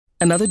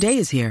Another day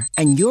is here,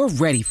 and you're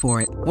ready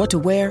for it. What to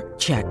wear?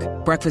 Check.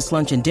 Breakfast,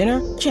 lunch, and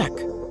dinner? Check.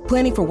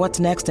 Planning for what's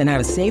next and how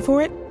to save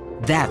for it?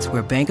 That's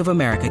where Bank of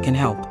America can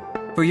help.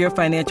 For your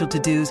financial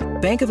to-dos,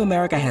 Bank of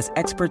America has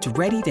experts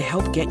ready to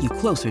help get you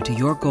closer to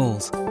your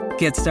goals.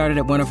 Get started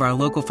at one of our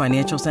local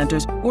financial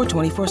centers or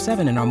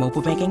 24/7 in our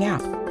mobile banking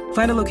app.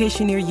 Find a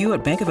location near you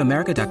at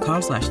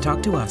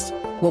bankofamerica.com/talktous.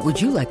 What would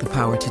you like the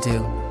power to do?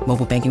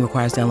 Mobile banking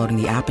requires downloading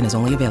the app and is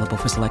only available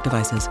for select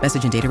devices.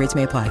 Message and data rates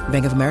may apply.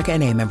 Bank of America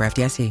N.A., member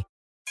FDIC.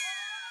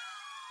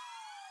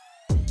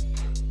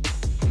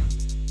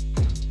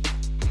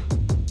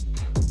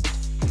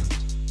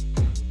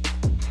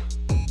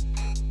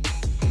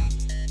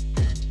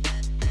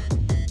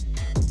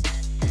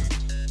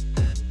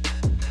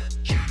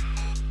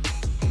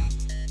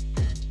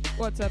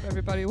 What's up,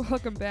 everybody?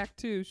 Welcome back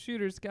to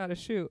Shooters Gotta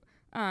Shoot.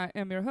 I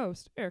am your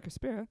host, Erica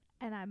Spira.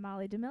 And I'm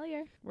Molly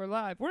Demillier. We're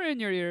live. We're in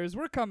your ears.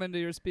 We're coming to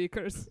your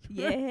speakers.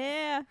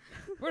 Yeah.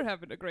 We're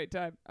having a great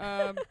time.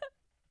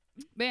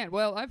 Man,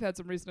 well, I've had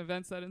some recent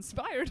events that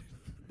inspired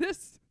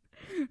this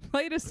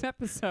latest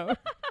episode.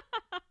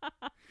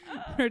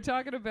 We're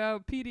talking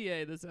about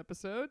PDA this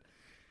episode.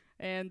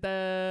 And,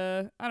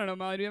 I don't know,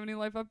 Molly, do you have any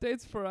life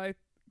updates before I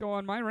go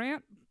on my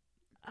rant?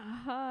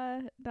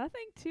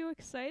 Nothing too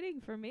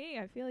exciting for me.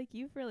 I feel like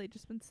you've really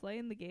just been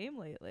slaying the game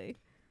lately.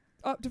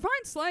 Define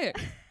slaying.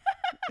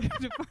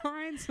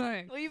 Define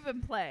slaying. Well, you've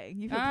been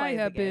playing. You've been I playing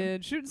have the game.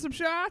 been shooting some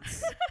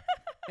shots,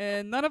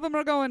 and none of them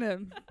are going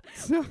in.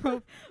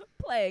 So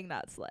Playing,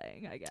 not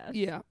slaying, I guess.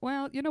 yeah.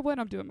 Well, you know what?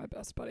 I'm doing my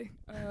best, buddy.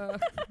 I'm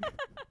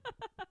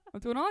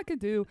doing all I can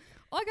do.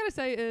 All I gotta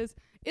say is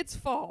it's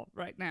fall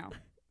right now.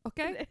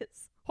 Okay, It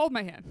is. hold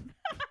my hand.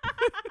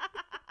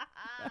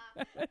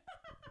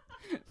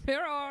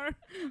 There are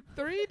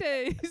 3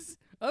 days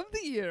of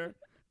the year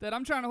that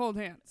I'm trying to hold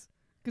hands.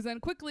 Because then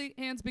quickly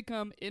hands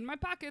become in my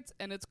pockets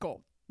and it's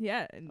cold.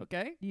 Yeah, and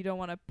Okay? you don't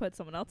want to put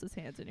someone else's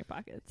hands in your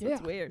pockets. Yeah.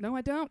 That's weird. No,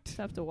 I don't. You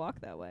have to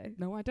walk that way.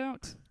 No, I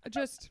don't.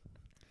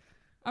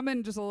 I'm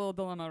in just a little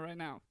dilemma right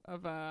now.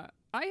 Of I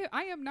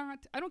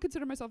don't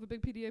consider myself a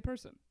big PDA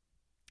person.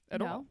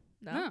 At all.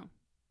 No.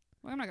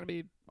 Well, I'm not going to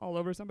be all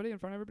over somebody in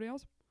front of everybody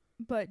else.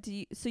 But do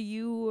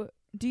you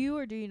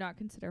or do you not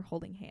consider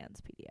holding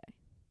hands PDA?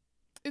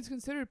 It's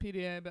considered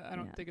PDA, but I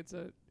don't Yeah. think it's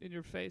a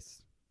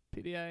in-your-face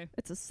PDA.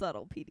 It's a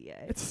subtle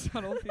PDA. It's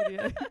subtle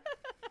PDA.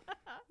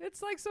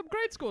 It's like some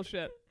grade school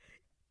shit.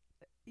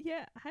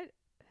 Yeah, I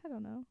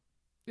don't know.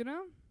 You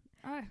know?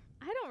 I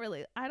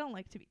don't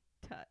like to be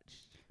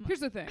touched. Here's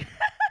the thing.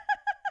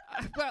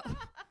 Well,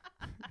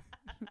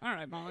 all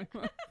right, Molly.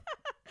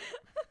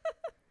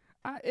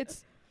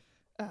 It's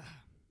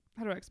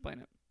how do I explain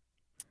it?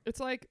 It's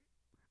like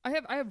I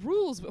have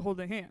rules with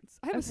holding hands.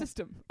 I have a Okay.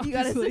 system. You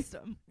got a obviously.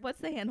 system. What's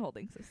the hand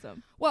holding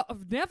system? Well,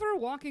 of never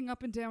walking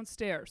up and down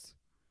stairs.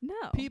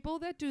 No. People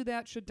that do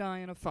that should die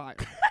in a fire.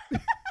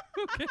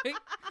 Okay?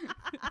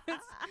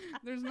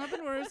 There's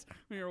nothing worse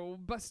when you're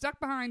stuck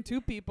behind two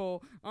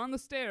people on the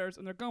stairs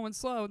and they're going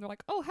slow and they're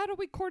like, oh, how do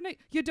we coordinate?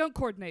 You don't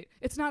coordinate.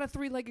 It's not a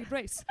 3-legged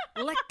race.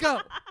 Let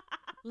go.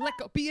 Let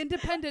go. Be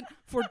independent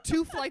for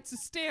 2 flights of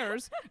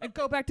stairs and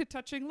go back to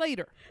touching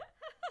later.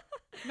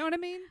 Know what I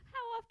mean?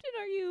 How often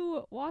are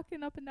you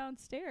walking up and down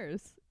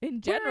stairs in We're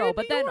general, in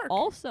but New then York.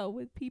 also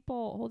with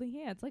people holding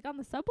hands, like on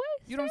the subway?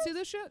 You don't see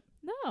this shit?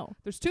 No.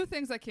 There's 2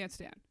 things I can't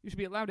stand. You should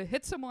be allowed to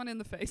hit someone in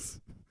the face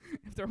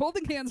if they're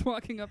holding hands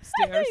walking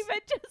upstairs. Even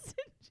just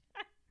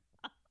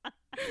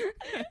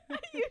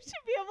you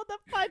should be able to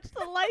punch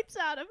the lights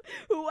out of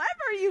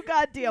whoever you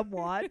goddamn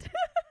want.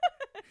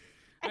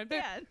 I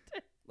think- And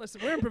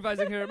Listen, we're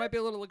improvising here. It might be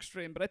a little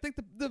extreme, but I think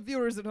the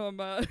viewers at home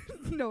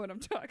know what I'm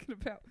talking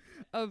about.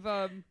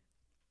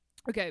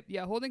 Okay,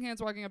 yeah, holding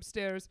hands walking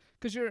upstairs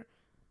because you're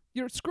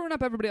screwing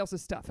up everybody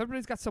else's stuff.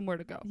 Everybody's got somewhere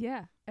to go.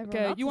 yeah,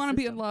 Okay, you want to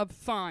be in love,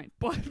 fine,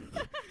 but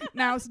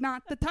now's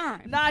not the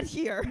time. Not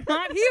here.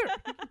 Not here.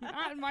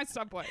 Not in my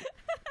subway.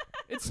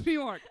 It's New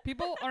York.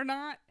 People are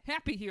not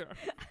happy here.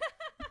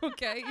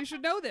 Okay, you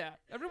should know that.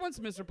 Everyone's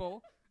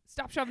miserable.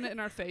 Stop shoving it in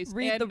our face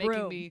Read and the making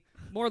room. me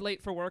more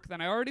late for work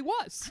than I already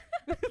was.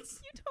 You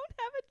don't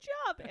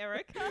have a job,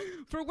 Erica,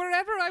 For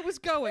wherever I was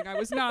going, I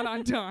was not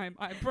on time.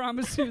 I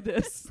promise you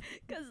this.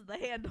 because of the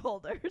hand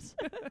holders.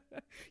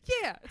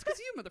 Yeah, it's because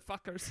you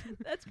motherfuckers.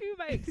 That's gonna be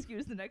my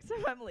excuse the next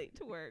time I'm late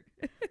to work.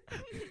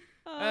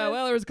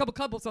 Well, there was a couple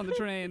couples on the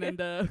train, and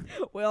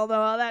we all know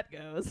how that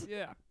goes.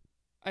 yeah,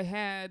 I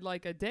had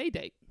like a day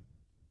date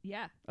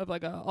Yeah. of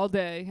like a all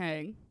day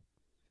hang.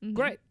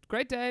 Mhm.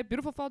 Great day,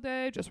 beautiful fall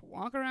day. Just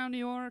walk around New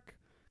York,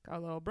 got a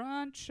little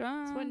brunch.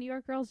 That's what New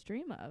York girls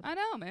dream of. I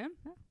know, man.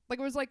 Yeah. Like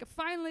it was like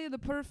finally the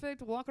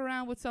perfect walk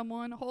around with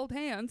someone, hold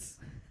hands.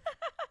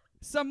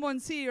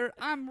 Someone's here.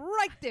 I'm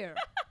right there.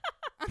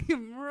 I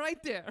am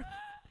right there.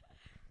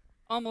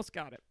 Almost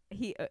got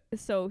it.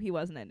 So he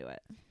wasn't into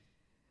it.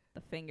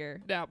 The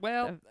finger. Yeah,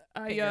 well,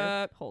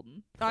 finger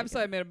holding.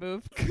 obviously I made a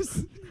move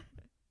because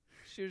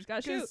Shooters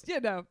gotta shoot. you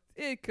know,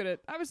 it couldn't.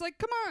 I was like,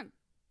 come on.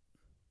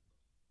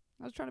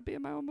 I was trying to be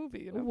in my own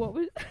movie, you know. What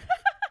was?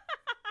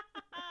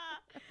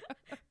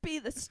 be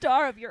the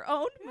star of your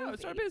own movie. Yeah, I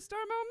was trying to be the star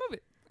of my own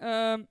movie.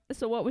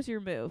 So what was your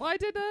move? Well, I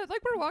did,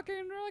 like, we're walking,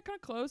 and we're, like, kind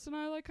of close, and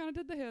I, like, kind of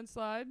did the hand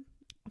slide.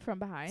 From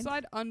behind?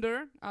 Slide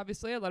under,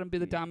 obviously. I let him be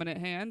the dominant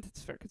hand.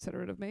 It's very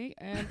considerate of me.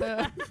 And,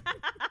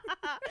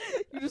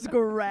 you just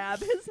grab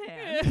his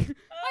hand.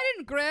 I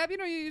didn't grab. You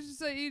know, you just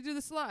you do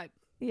the slide.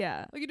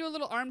 Yeah. Like, you do a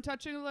little arm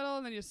touching a little,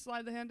 and then you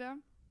slide the hand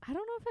down. I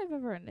don't know if I've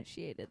ever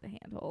initiated the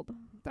handhold.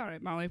 All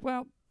right, Molly.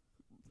 Well,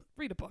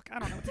 read a book. I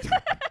don't know what to do.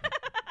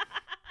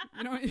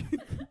 You know,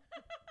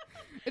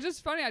 it's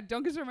just funny. I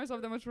don't consider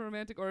myself that much of a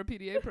romantic or a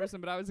PDA person,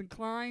 but I was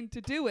inclined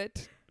to do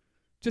it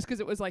just because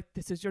it was like,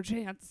 this is your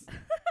chance.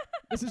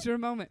 This is your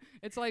moment.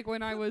 It's like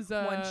when I was...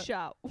 one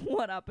shot,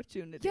 one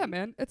opportunity. Yeah,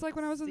 man. It's like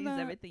when I was in Seize the...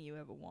 everything you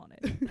ever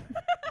wanted.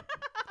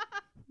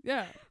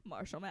 Yeah.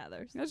 Marshall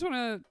Mathers. I just want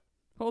to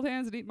hold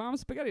hands and eat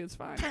mom's spaghetti. It's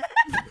fine.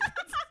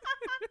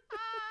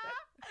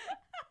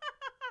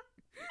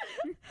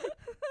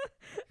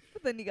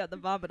 But then you got the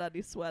vomit on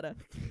your sweater.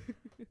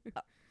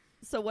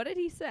 So what did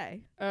he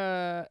say? He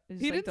like,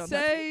 didn't "Don't touch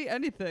say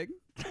anything.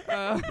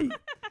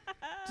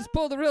 Just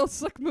pulled a real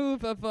slick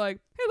move of like,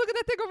 hey, look at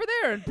that thing over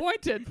there, and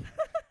pointed.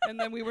 And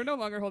then we were no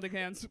longer holding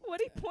hands. What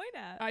did he point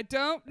at? I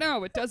don't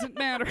know. It doesn't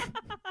matter.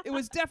 It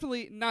was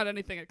definitely not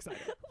anything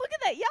exciting. Look at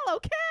that yellow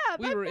cab.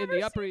 We I've were in never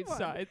the Upper seen East one.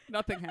 Side.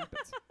 Nothing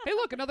happens. Hey,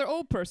 look, another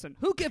old person.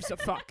 Who gives a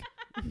fuck?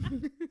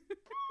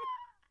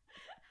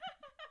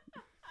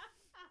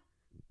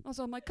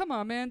 Also, I'm like, come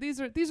on, man. These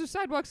are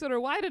sidewalks that are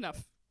wide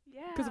enough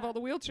Yeah. because of all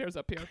the wheelchairs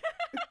up here.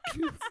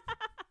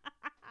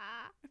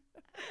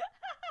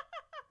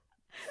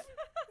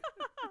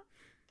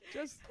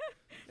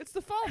 It's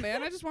the fall,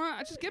 man. I just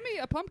give me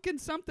a pumpkin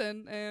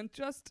something and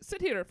just sit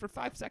here for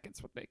 5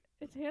 seconds with me.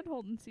 It's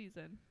hand-holding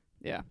season.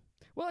 Yeah.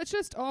 Well, it's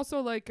just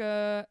also like,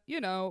 you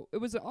know, it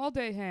was an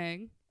all-day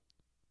hang,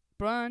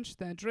 brunch,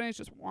 then drinks,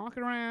 just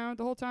walking around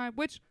the whole time,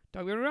 which,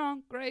 don't get me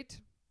wrong, great,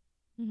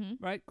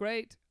 Mm-hmm. right?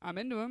 Great. I'm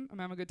into him. I'm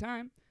having a good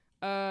time.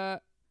 But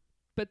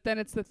then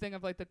it's the thing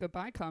of, like, the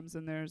goodbye comes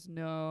and there's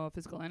no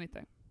physical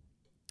anything.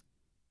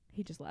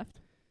 He just left.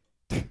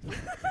 And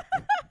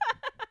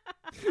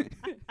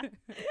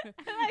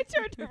I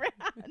turned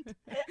around, and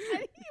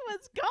he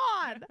was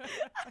gone.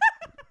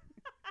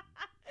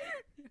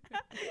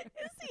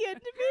 Is he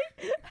into me?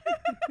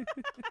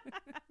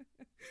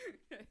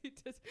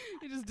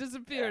 He just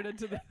disappeared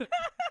into the...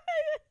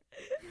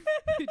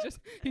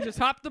 he just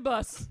hopped the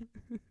bus.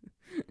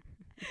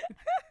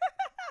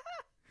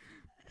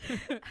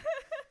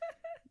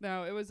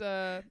 No, it was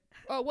oh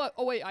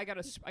wait, I got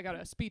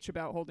a speech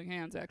about holding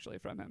hands actually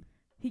from him.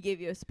 He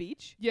gave you a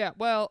speech? Yeah,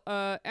 well,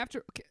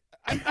 after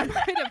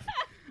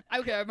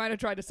I might have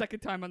tried a second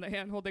time on the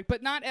hand holding,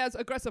 but not as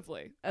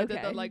aggressively. I did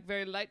the Okay. like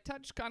very light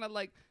touch, kind of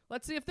like,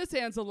 let's see if this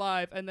hand's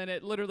alive, and then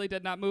it literally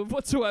did not move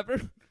whatsoever.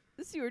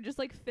 So you were just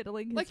like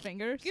fiddling his Like,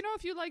 fingers? You know,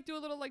 if you like do a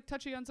little like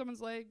touchy on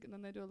someone's leg, and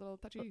then they do a little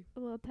touchy, A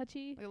little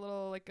touchy? like a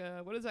little like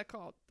what is that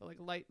called? The, like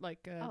light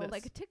like Oh,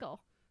 like a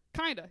tickle.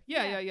 kinda.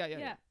 Yeah,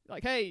 Yeah.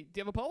 Like, hey, do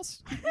you have a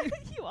pulse?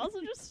 You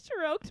also just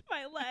stroked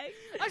my leg.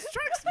 I was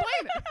trying to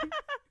explain it.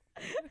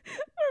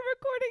 We're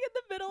recording in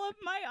the middle of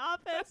my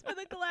office with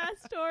a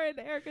glass door, and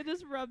Erica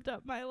just rubbed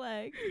up my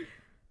leg.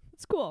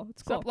 It's cool.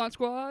 It's cool. Sup, Launch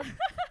Squad?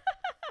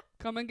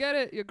 Come and get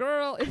it. Your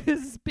girl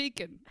is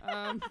peeking.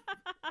 All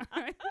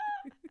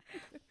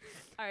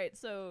right,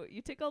 so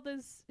you tickled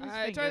his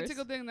I fingers. tried to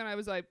tickle thing, and then I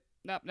was like,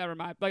 nope, never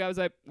mind. Like, I was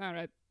like, all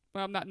right,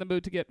 well, I'm not in the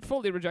mood to get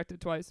fully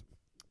rejected twice.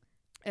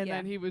 And Yeah.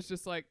 then he was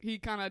just like, he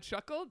kind of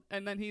chuckled,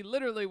 and then he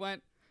literally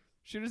went,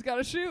 shooter's got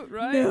to shoot,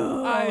 right?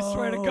 No. I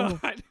swear to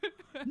God.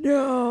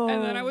 No.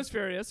 And then I was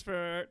furious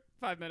for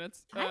 5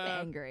 minutes. I'm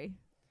angry.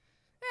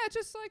 Yeah,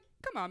 just like,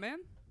 come on, man.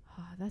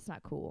 Oh, that's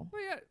not cool.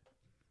 Well, yeah.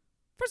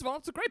 First of all,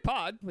 it's a great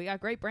pod. We got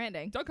great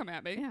branding. Don't come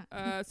at me.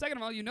 Yeah. Second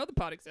of all, you know the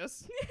pod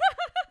exists.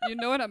 You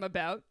know what I'm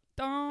about.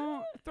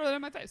 Don't throw that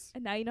in my face.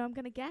 And now you know I'm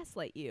going to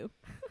gaslight you.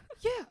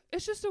 Yeah,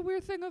 it's just a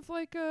weird thing of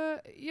like,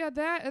 yeah,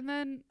 that, and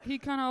then he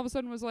kind of all of a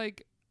sudden was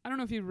like, I don't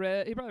know if he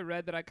probably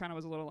read that I kind of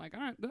was a little like,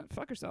 all right,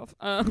 fuck yourself.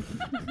 All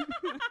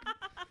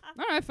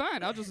right,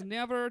 fine, I'll just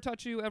never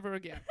touch you ever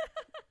again.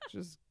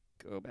 Just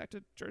go back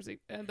to Jersey.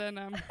 And then,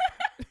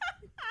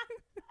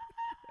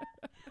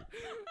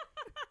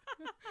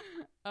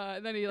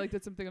 and then he like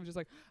did something of just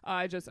like,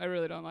 I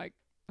really don't like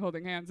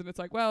holding hands. And it's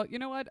like, well, you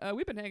know what?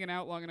 We've been hanging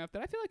out long enough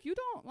that I feel like you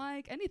don't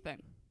like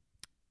anything.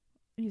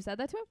 You said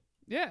that to him?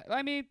 Yeah,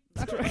 I mean,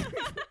 that's right.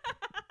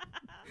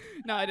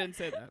 No, I didn't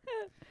say that.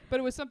 But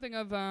it was something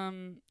of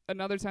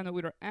another time that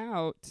we were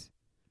out,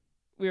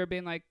 we were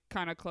being like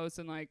kind of close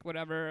and like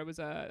whatever. It was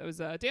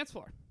a dance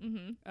floor.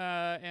 Mm-hmm.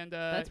 And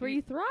That's where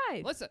you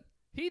thrive. listen.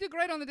 He did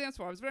great on the dance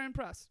floor. I was very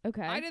impressed.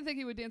 Okay. I didn't think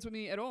he would dance with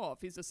me at all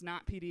if he's just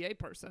not PDA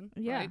person.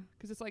 Yeah.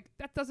 Because it's like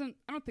I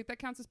don't think that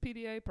counts as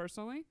PDA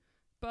personally.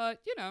 But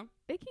you know,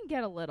 It can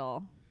get a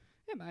little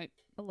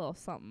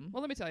something.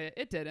 Well, let me tell you,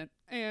 it didn't.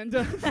 And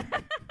so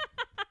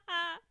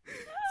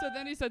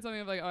then he said something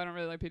of like, oh, I don't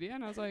really like PDA.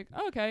 And I was like,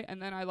 oh, okay.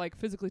 And then I like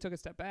physically took a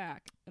step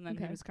back. And then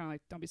he Okay. was kind of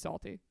like, don't be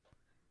salty.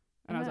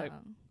 And I was like,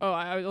 oh,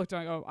 I looked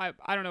at him and I go,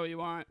 I don't know what you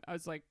want. I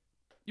was like,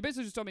 You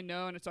basically just told me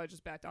no, and so I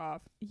just backed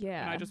off.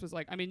 Yeah. And I just was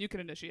like, I mean, you can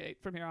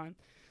initiate from here on.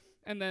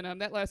 And then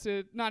that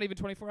lasted not even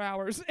 24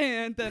 hours,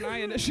 and then I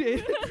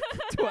initiated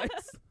twice.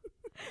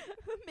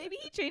 Maybe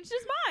he changed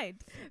his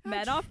mind.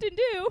 Men often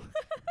do.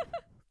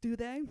 Do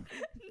they? No.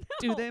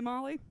 Do they,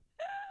 Molly?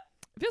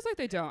 It feels like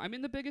they don't. I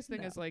mean, the biggest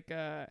thing No. is like,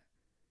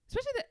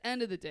 especially the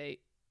end of the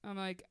date. I'm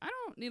like, I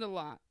don't need a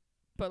lot,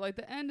 but like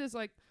the end is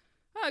like,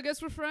 oh, I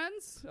guess we're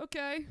friends.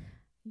 Okay.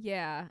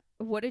 Yeah.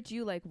 What did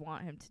you like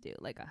want him to do?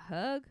 Like a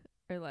hug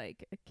or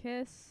like a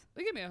kiss?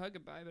 They give me a hug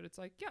goodbye, but it's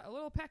like, yeah, a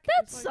little peck.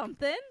 That's It's like,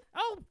 something.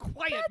 oh,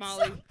 quiet, That's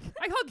Molly. something.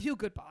 I hug you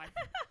goodbye.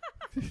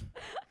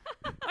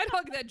 I'd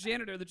hug that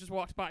janitor that just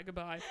walked by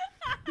goodbye.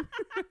 I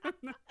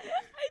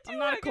do I'm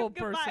not a hug him cold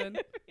goodbye person.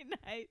 every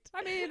night.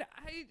 I mean,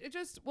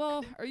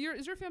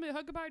 is your family a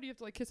hug goodbye, or do you have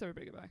to like kiss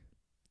everybody goodbye?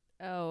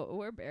 Oh,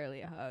 we're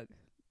barely a hug.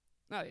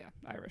 Oh yeah,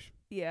 Irish.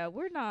 Yeah,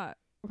 we're not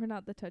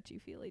the touchy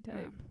feely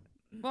type.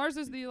 Well, ours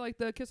is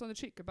the kiss on the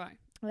cheek goodbye,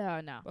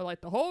 Oh no. but like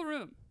the whole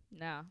room.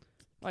 No.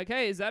 Like,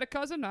 hey, is that a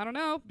cousin? I don't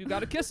know. You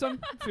gotta kiss him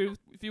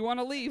if you want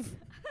to leave.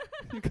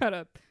 You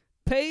gotta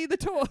pay the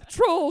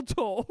troll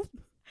toll.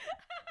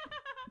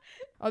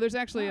 Oh, there's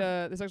actually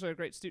a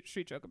great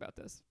street joke about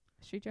this.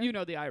 Street joke? You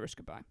know the Irish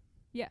goodbye.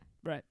 Yeah.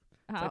 Right.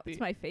 It's like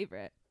my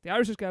favorite. The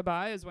Irish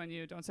goodbye is when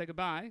you don't say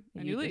goodbye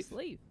and you leave. Just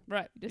leave.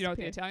 Right. You You know what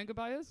the disappear. Italian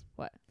goodbye is?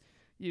 What?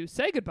 You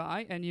say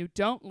goodbye and you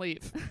don't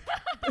leave.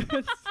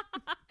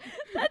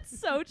 That's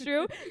so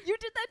true. You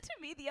did that to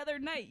me the other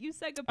night. You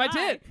said goodbye. I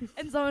did.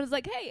 And someone was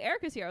like, hey,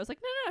 Erica's here. I was like,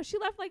 no, she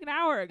left like an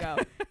hour ago.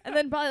 And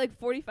then probably like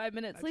 45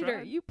 minutes That's later,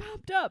 right. you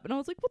popped up. And I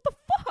was like, what the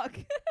fuck?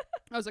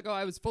 I was like, oh,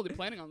 I was fully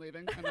planning on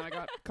leaving, and then I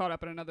got caught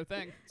up in another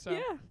thing. So, Yeah.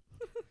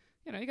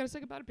 you know, you got to say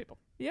goodbye to people.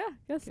 Yeah,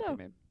 guess Can't so.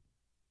 be mean.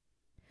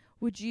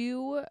 Would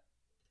you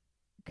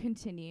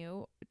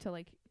continue to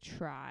like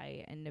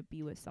try and to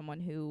be with someone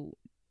who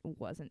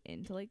wasn't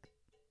into like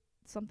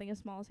something as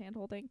small as hand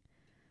holding?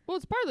 Well,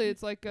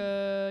 it's like,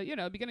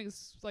 beginning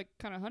is like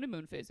kind of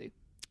honeymoon phasey.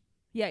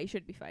 Yeah, you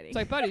should be fighting. It's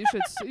like, buddy, you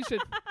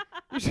should.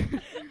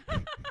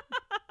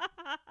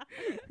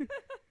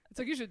 It's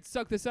like you should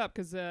suck this up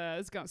because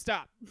it's gonna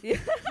stop.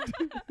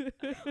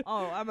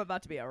 Oh, I'm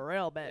about to be a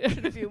real bitch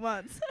in a few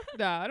months.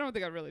 No, I don't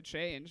think I've really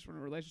changed when a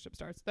relationship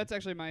starts. That's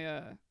actually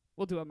my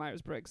we'll do a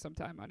Myers-Briggs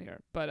sometime on here.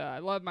 But I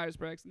love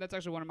Myers-Briggs, and that's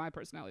actually one of my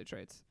personality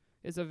traits.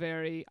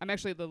 I'm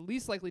actually the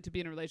least likely to be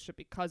in a relationship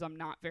because I'm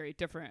not very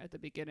different at the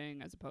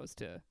beginning as opposed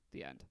to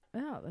the end.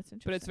 Oh, that's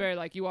interesting. But it's very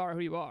like you are who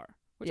you are,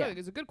 which I Yeah. think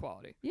is a good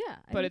quality. Yeah.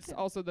 I But do it's too.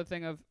 also the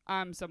thing of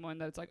I'm someone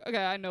that's like,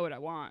 okay, I know what I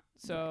want.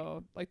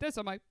 So like this,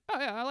 I'm like, oh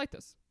yeah, I like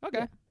this. Okay.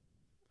 Yeah.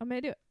 I'm gonna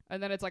do it.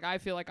 And then it's like I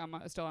feel like I'm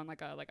still on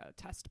like a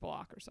test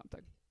block or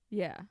something.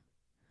 Yeah.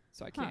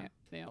 So I Huh. can't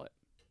nail it.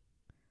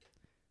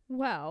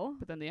 Well.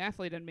 But then the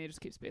athlete in me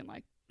just keeps being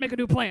like, make a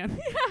new plan.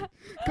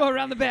 Go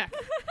around the back.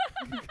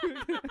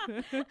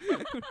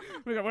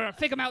 We're gonna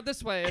fake him out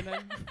this way, and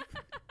then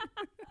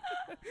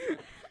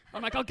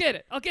I'm like, I'll get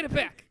it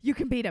back. You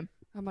can beat him.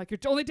 I'm like, you're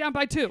only down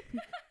by 2.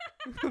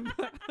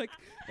 Like,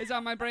 it's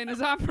how my brain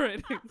is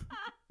operating.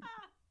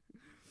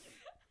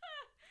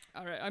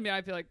 All right. I mean,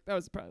 I feel like that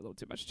was probably a little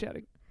too much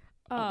chatting.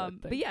 on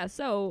that But thing. yeah,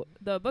 so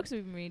the books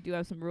we've been reading do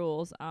have some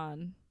rules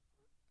on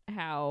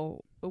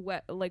how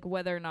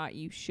whether or not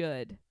you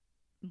should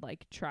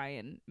like try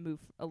and move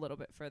a little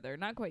bit further.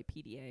 Not quite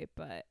PDA,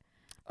 but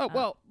Oh,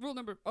 well, rule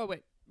number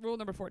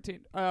 14.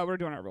 We're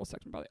doing our rules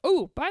section probably.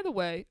 Oh, by the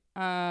way,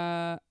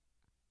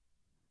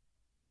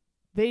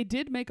 they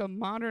did make a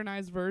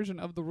modernized version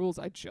of the rules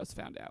I just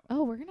found out.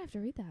 oh, we're gonna have to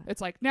read that.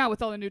 It's like now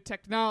with all the new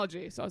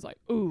technology. So I was like,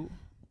 ooh.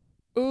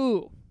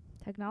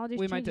 Technology's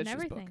we might changing ditch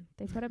this book. everything.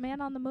 They put a man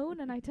on the moon,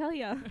 and I tell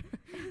ya.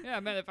 Yeah,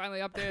 man, they finally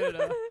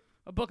updated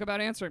a book about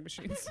answering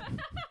machines.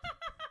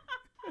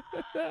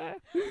 I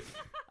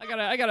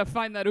gotta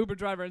find that Uber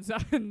driver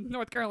in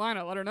North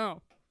Carolina. Let her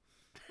know.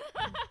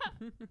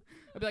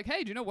 I'd be like,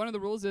 hey, do you know one of the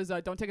rules is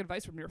don't take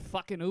advice from your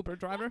fucking Uber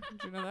driver?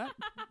 Do you know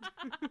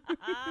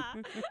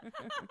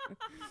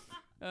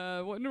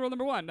that? Rule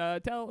number 1: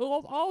 tell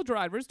all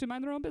drivers to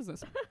mind their own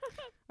business.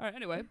 All right.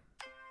 Anyway,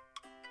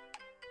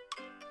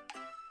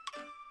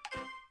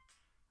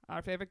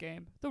 our favorite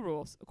game, the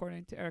rules,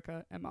 according to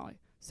Erica and Molly.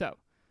 So,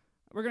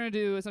 we're gonna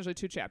do essentially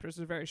 2 chapters.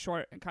 It's a very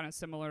short and kind of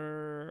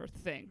similar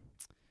thing.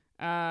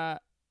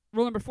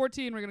 Rule number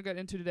 14 we're going to get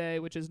into today,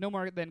 which is no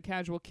more than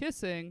casual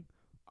kissing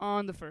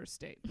on the first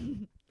date.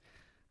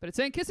 But it's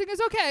saying kissing is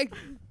okay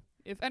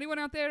if anyone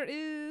out there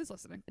is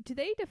listening. Do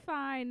they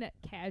define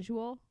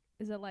casual?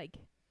 Is it like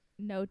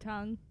no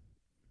tongue?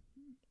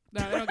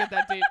 No, they don't get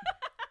that deep.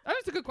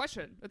 That's a good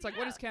question. It's like,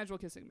 what does casual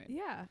kissing mean?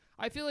 Yeah.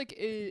 I feel like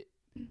it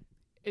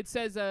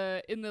says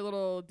in the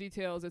little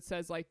details, it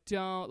says like,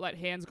 don't let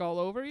hands go all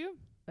over you.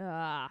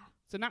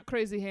 So not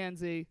crazy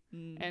handsy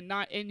and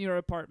not in your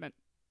apartment.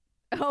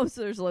 Oh,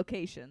 so there's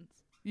locations.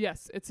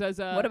 Yes, it says.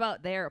 What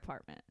about their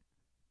apartment?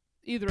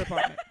 Either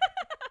apartment?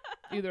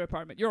 Either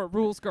apartment. You're a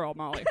rules girl,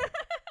 Molly.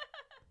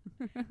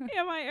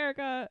 Am I,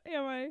 Erica?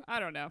 Am I? I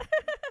don't know.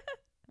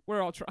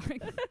 We're all trying.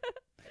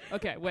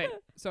 Okay, wait.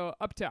 So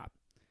up top,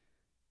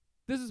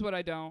 this is what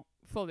I don't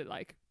fully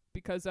like.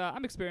 because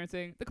I'm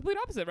experiencing the complete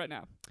opposite right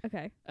now.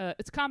 Okay.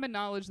 It's common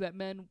knowledge that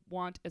men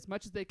want as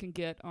much as they can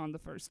get on the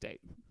first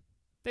date.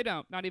 They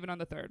don't, not even on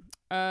the third.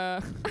 I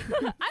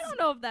don't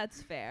know if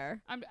that's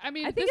fair. I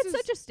mean, I think it's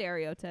such a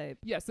stereotype.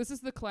 Yes, this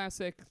is the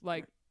classic,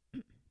 like,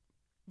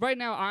 right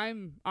now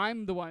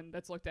I'm the one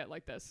that's looked at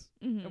like this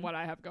Mm-hmm. and what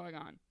I have going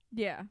on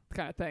Yeah.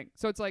 kind of thing.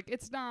 So it's like,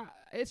 it's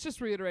just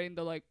reiterating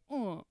the, like,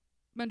 oh,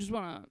 men just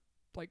want to,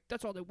 like,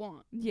 that's all they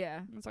want. Yeah.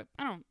 And it's like,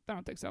 I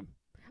don't think so.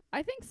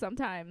 I think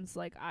sometimes,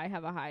 like, I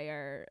have a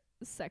higher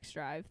sex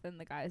drive than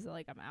the guys that,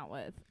 like, I'm out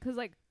with. 'Cause,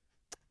 like,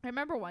 I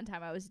remember one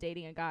time I was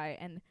dating a guy,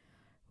 and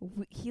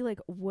he, like,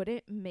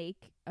 wouldn't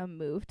make a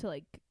move to,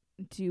 like,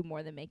 do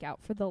more than make out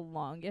for the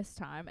longest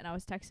time. And I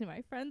was texting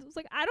my friends. I was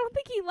like, I don't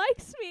think he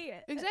likes me.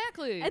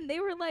 Exactly. And they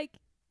were like,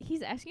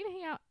 he's asking you to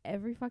hang out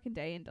every fucking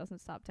day and doesn't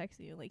stop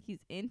texting you. Like, he's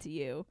into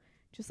you.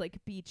 Just,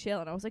 like, be chill.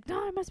 And I was like, no,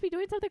 I must be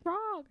doing something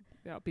wrong.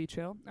 Yeah, be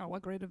chill. Oh,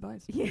 what great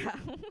advice. Yeah.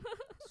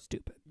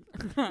 Stupid.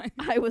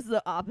 I was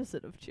the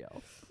opposite of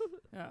chill.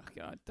 Oh,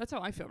 God. That's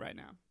how I feel right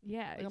now.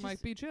 Yeah. Like, I'm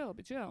like, be chill,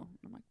 be chill.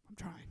 And I'm like, I'm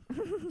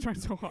trying. I'm trying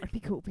so hard. be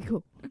cool, be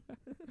cool.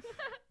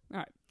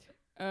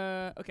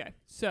 Okay,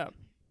 so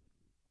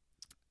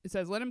it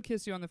says, let him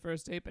kiss you on the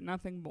first date, but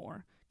nothing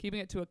more. Keeping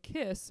it to a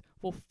kiss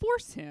will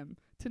force him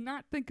to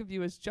not think of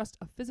you as just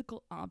a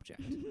physical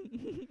object.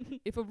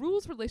 If a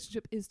rules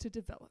relationship is to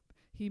develop,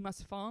 he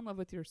must fall in love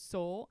with your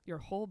soul, your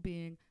whole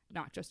being,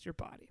 not just your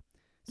body.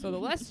 So the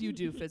less you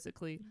do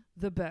physically,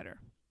 the better.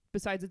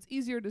 Besides, it's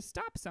easier to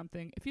stop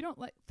something if you don't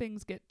let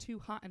things get too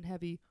hot and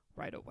heavy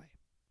right away.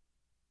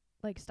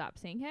 Like, stop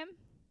seeing him?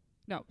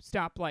 No,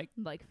 stop, like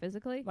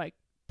physically? like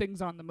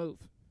things on the move.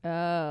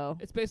 Oh.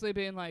 It's basically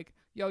being like,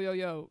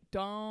 yo,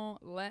 don't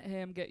let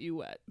him get you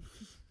wet.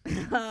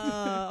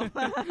 Oh.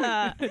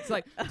 It's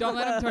like, don't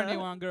let him turn you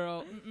on,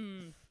 girl.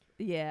 Mm-mm.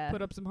 Yeah.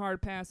 Put up some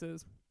hard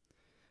passes.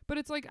 But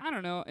it's like, I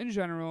don't know, in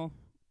general,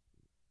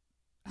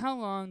 how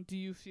long do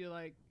you feel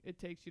like it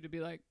takes you to be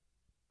like,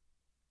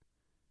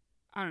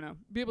 I don't know,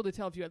 be able to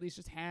tell if you at least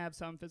just have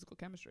some physical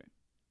chemistry?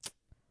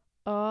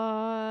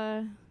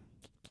 Uh,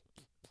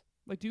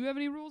 Like, do you have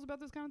any rules about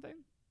this kind of thing?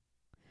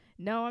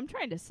 no, I'm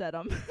trying to set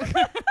them.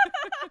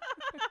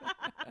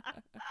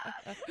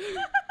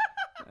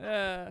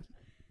 Yeah,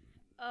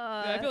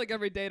 I feel like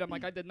every date I'm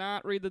like, I did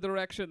not read the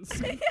directions.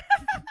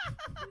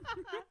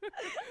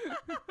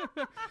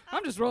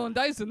 I'm just rolling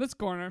dice in this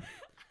corner.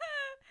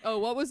 Oh,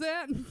 what was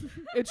that?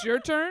 It's your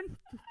turn?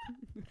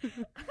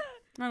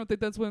 I don't think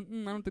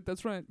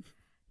that's right.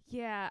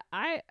 Yeah,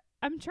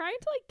 I'm trying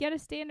to, like, get a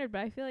standard,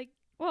 but I feel like,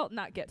 well,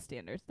 not get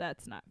standards.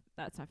 That's not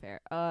fair.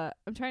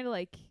 I'm trying to,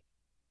 like,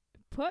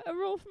 put a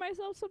rule for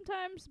myself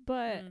sometimes,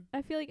 but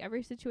I feel like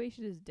every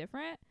situation is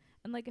different,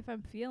 and, like, if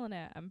I'm feeling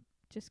it, I'm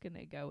just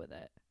gonna go with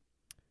it.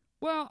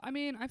 Well, I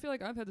mean, I feel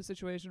like I've had the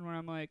situation where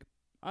I'm like,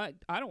 I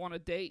don't want to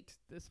date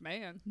this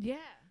man, Yeah.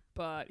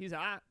 but he's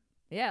hot.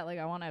 Yeah, like,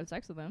 I want to have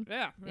sex with him.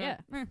 Yeah. Yeah.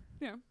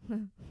 Yeah.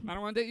 I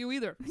don't want to date you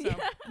either.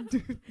 So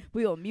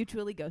We will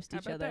mutually ghost how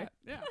each about other. that?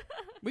 Yeah.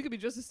 We could be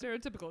just as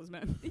stereotypical as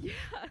men. Yeah.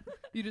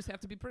 You just have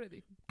to be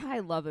pretty. I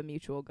love a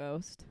mutual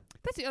ghost.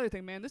 That's the other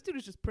thing, man. This dude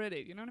is just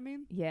pretty. You know what I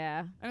mean?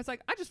 Yeah. And it's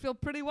like, I just feel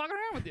pretty walking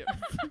around with you.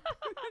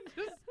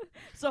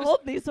 So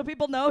hold me so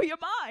people know you're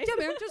mine. Yeah,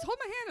 man. Just hold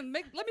my hand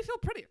and let me feel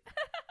pretty.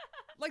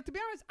 Like, to be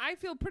honest, I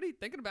feel pretty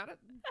thinking about it.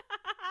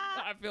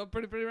 I feel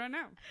pretty right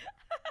now.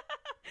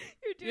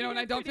 You're doing You know, when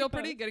a I don't feel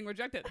pose. pretty, getting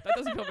rejected. That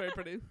doesn't feel very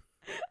pretty.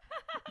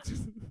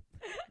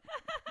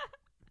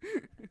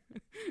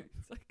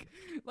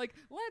 It's like,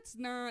 let's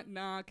not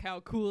knock how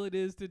cool it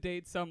is to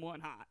date someone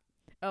hot.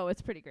 Oh,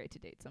 it's pretty great to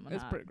date someone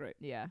It's hot. pretty great.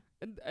 Yeah.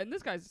 And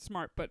this guy's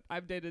smart, but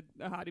I've dated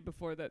a hottie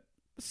before that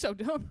was so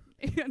dumb.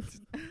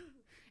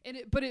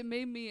 But it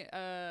made me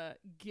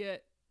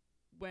get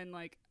when,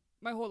 like,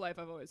 my whole life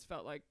I've always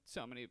felt like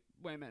so many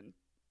women,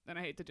 and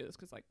I hate to do this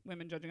because, like,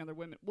 women judging other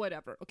women,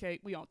 whatever. Okay,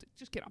 we all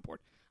just get on board.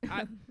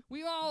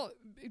 We all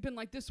been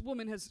like, this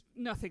woman has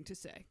nothing to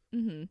say.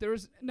 Mm-hmm.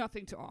 There's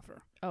nothing to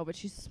offer. Oh, but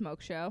she's a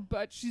smoke show.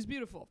 But she's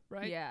beautiful,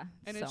 right? Yeah.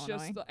 And so it's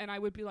just, annoying. and I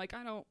would be like,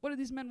 what do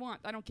these men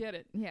want? I don't get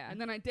it. Yeah. And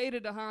then I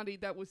dated a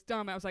hottie that was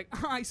dumb. I was like,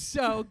 I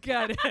so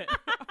get it.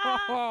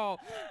 Oh,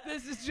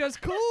 this is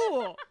just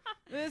cool.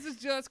 This is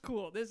just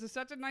cool. This is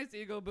such a nice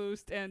ego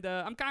boost, and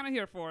I'm kind of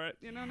here for it.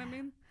 You know what I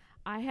mean?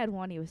 I had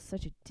one. He was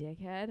such a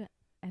dickhead,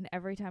 and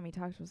every time he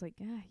talked, I was like,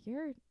 "Yeah,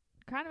 you're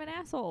kind of an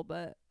asshole,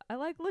 but I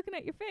like looking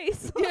at your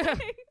face." Yeah.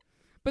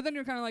 But then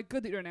you're kind of like,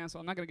 good that you're an asshole.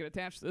 I'm not going to get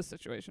attached to this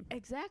situation.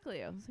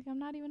 Exactly. I was like, I'm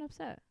not even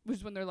upset. Which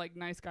is when they're like,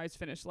 nice guys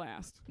finish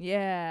last.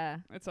 Yeah.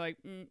 It's like,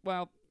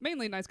 well,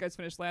 mainly nice guys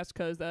finish last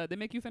because they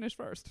make you finish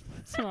first.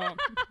 So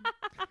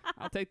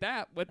I'll take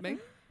that with me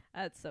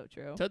That's so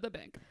true. to the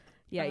bank.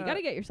 Yeah, you got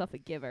to get yourself a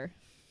giver,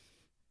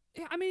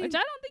 Yeah, I mean, which I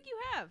don't think you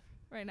have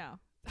right now.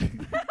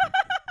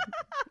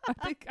 I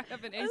think I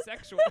have an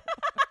asexual.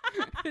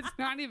 It's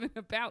not even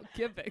about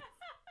giving.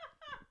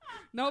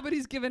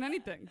 Nobody's given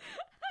anything.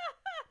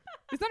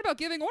 It's not about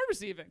giving or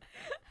receiving.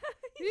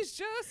 He's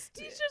just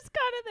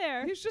kind of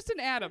there. He's just an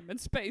atom in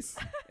space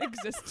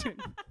existing.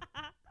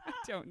 I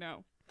don't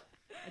know.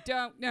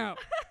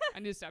 I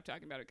need to stop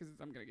talking about it because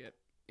I'm gonna get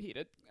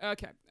heated.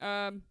 Okay.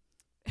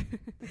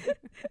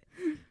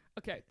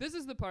 Okay. This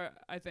is the part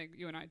I think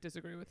you and I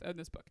disagree with in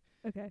this book.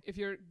 Okay. If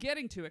you're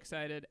getting too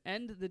excited,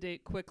 end the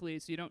date quickly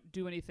so you don't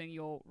do anything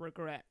you'll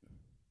regret.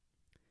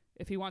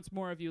 If he wants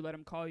more of you, let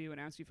him call you and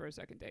ask you for a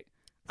second date.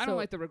 I don't So-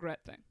 like the regret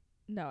thing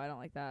No, I don't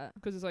like that.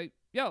 because it's like,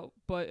 yo,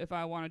 but if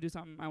I want to do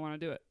something, I want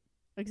to do it.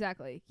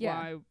 Exactly. Yeah.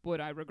 Why would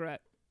I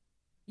regret?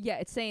 Yeah,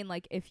 it's saying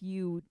like if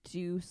you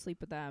do sleep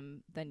with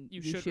them, then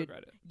You should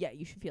regret it. Yeah,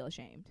 you should feel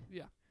ashamed.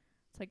 Yeah.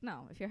 It's like,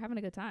 no, if you're having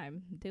a good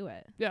time, do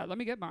it. Yeah, let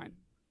me get mine.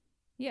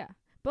 Yeah.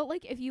 But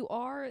like if you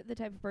are the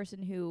type of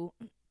person who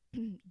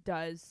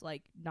does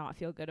like not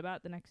feel good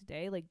about the next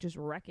day, like just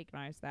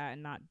recognize that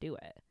and not do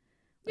it.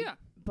 Like, Yeah.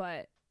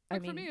 But I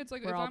Like mean, for me, it's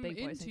like we're if all I'm big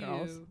into boys and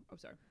girls. you. Oh,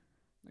 sorry.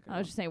 Okay, I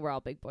was just saying we're all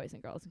big boys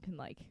and girls and can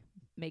like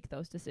make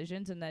those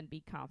decisions and then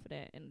be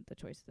confident in the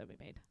choices that we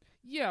made.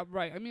 yeah,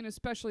 right. I mean,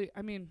 especially,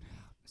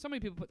 so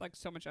many people put like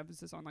so much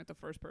emphasis on like the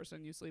first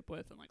person you sleep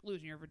with and like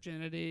losing your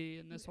virginity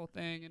and this whole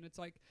thing. And it's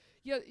like,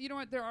 yeah, you know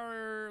what? There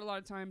are a lot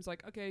of times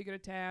like, okay, you get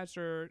attached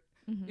or,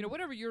 you know,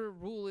 whatever your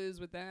rule is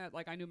with that.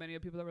 Like I knew many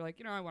of people that were like,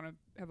 you know, I want to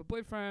have a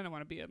boyfriend. I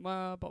want to be in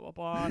love, blah, blah,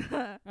 blah.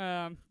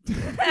 I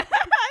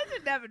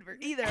didn't have it for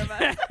either of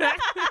us.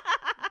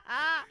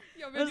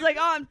 Yo, I man, was you- like,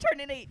 oh, I'm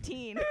turning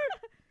 18.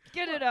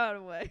 Get it out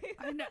of the way.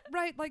 I know,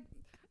 right? Like,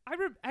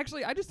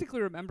 actually, I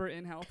distinctly remember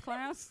in health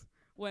class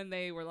when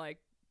they were like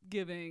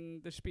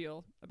giving the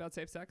spiel about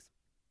safe sex.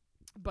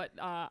 But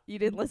You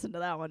didn't listen to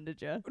that one,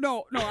 did you?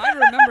 no, I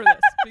remember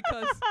this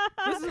because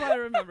this is what I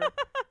remember.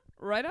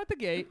 Right out the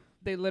gate,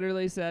 they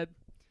literally said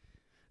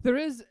there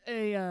is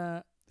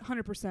a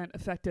 100%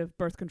 effective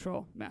birth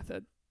control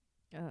method,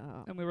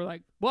 Oh. and we were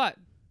like, what?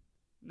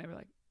 And they were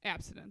like,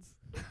 abstinence.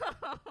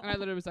 And I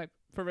literally was like,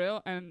 for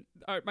real? And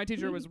my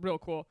teacher was real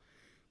cool.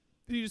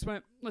 He just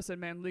went, listen,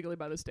 man, legally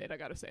by the state, I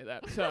got to say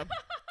that. So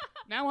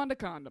now on to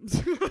condoms.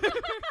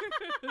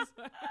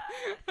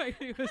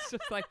 He was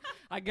just like,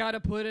 I got to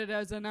put it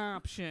as an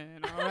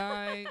option, all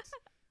right?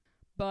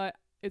 But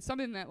it's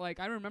something that, like,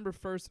 I remember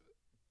first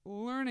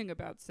learning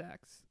about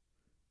sex.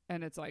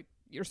 And it's like,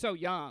 you're so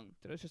young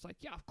that it's just like,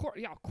 yeah, of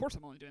course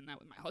I'm only doing that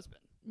with my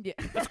husband. Yeah.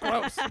 That's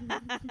gross.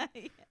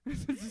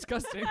 It's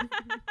disgusting.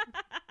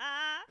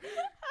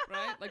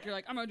 Right? Like you're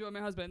like, I'm gonna do it with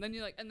my husband. And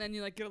then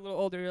you get a little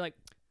older, you're like,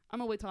 I'm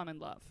gonna wait till I'm in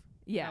love.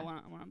 Yeah. I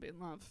wanna be in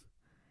love.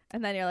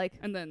 And then you're like,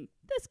 And then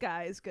this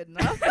guy is good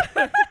enough.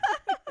 well,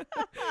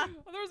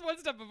 there was one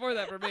step before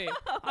that for me.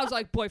 I was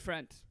like,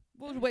 boyfriend.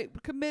 We'll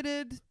wait,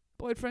 committed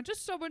boyfriend,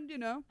 just someone, you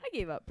know. I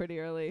gave up pretty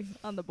early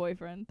on the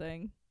boyfriend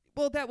thing.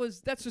 Well,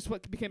 that's just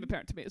what became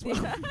apparent to me as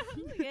well.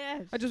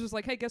 Yeah. I just was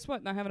like, hey, guess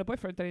what? Not having a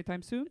boyfriend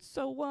anytime soon.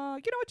 So, you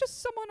know what?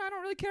 Just someone I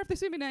don't really care if they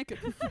see me naked.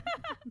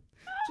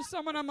 Just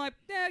someone I'm like,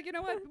 yeah, you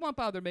know what? It won't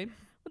bother me.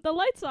 With the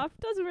lights off,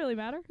 doesn't really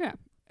matter. Yeah.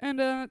 And,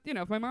 you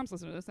know, if my mom's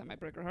listening to this, that might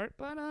break her heart.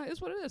 But it's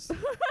what it is.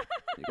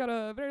 You got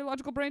a very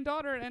logical brain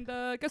daughter. And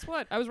guess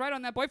what? I was right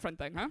on that boyfriend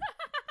thing, huh?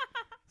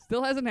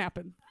 Still hasn't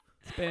happened.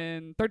 It's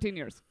been 13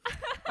 years.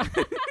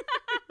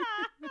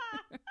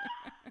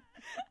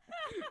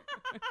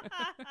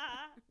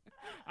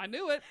 I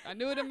knew it. I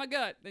knew it in my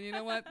gut. And you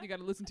know what? You got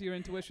to listen to your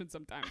intuition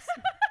sometimes.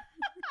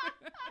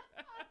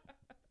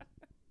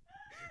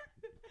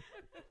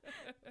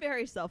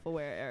 Very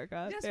self-aware,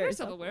 Erica. Yes, very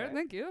self-aware.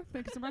 Thank you.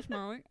 Thank you so much,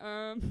 Molly.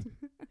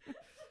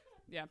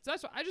 Yeah, so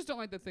that's what, I just don't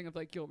like the thing of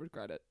like, you'll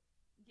regret it.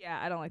 Yeah,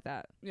 I don't like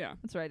that. Yeah.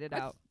 Let's write it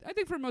out. I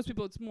think for most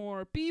people, it's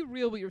more be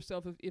real with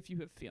yourself if you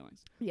have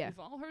feelings. Yeah. We've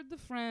all heard the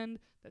friend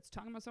that's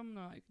talking about someone,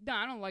 they're like,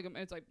 nah, I don't like him.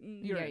 And it's like,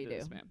 you're yeah, into you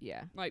this, do. man.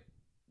 Yeah. Like,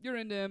 you're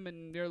into him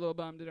and you're a little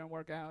bummed it didn't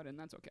work out, and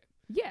that's okay.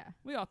 Yeah.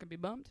 We all can be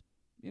bummed,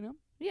 you know?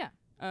 Yeah.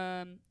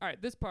 All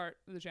right, this part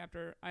of the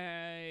chapter,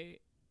 I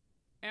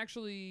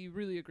actually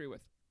really agree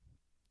with.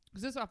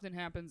 Because this often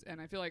happens,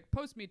 and I feel like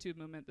post-Me Too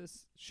movement,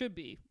 this should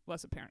be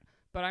less apparent.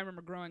 But I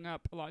remember growing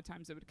up, a lot of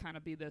times it would kind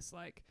of be this,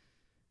 like,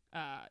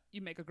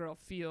 you make a girl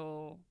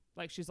feel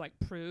like she's, like,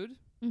 prude.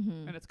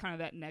 Mm-hmm. And it's kind of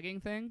that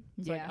negging thing.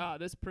 It's Yeah. like,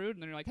 this prude.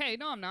 And then you're like, hey,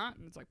 no, I'm not.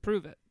 And it's like,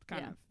 prove it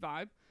kind of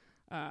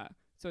vibe.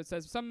 So it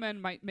says, some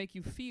men might make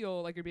you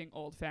feel like you're being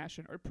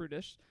old-fashioned or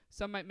prudish.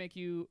 Some might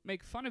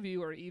make fun of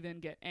you or even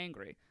get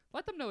angry.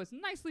 Let them know as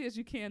nicely as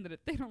you can that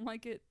if they don't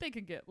like it, they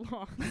can get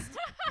lost.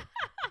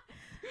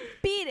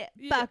 Beat it,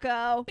 Yeah.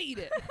 bucko. Beat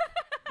it.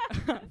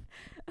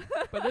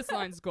 But this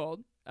line's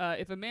gold.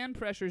 If a man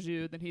pressures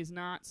you, then he's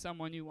not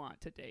someone you want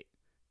to date.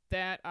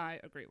 That I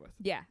agree with.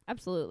 Yeah,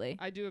 absolutely.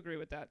 I do agree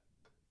with that.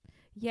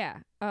 Yeah.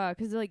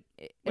 'Cause like,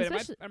 Wait,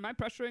 especially am I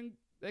pressuring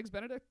Eggs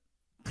Benedict?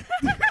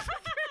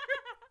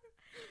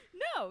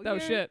 no. Oh,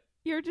 shit.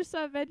 You're just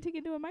venting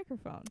into a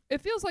microphone.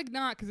 It feels like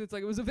not, because it's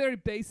like it was a very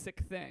basic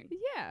thing.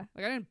 Yeah.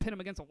 Like I didn't pin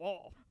him against a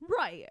wall.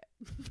 Right.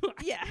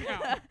 Yeah.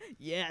 Yeah.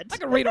 Yeah. I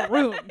could read a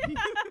room.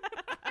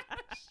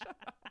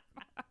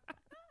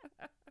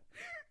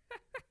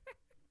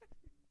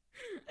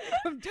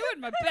 I'm doing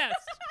my best.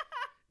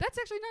 That's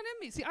actually not in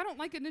me. See, I don't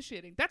like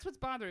initiating. That's what's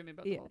bothering me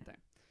about the Yeah. whole thing.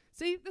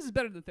 See, this is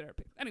better than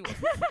therapy. Anyway.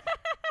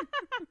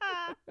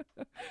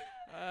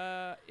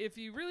 If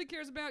he really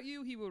cares about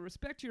you, he will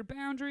respect your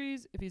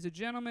boundaries. If he's a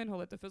gentleman, he'll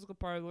let the physical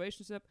part of the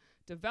relationship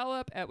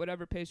develop at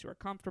whatever pace you are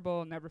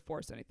comfortable and never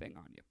force anything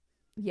on you.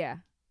 Yeah,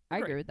 I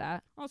agree with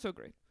that. Also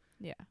agree.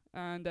 Yeah.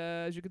 And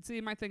as you can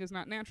see, my thing is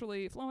not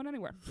naturally flowing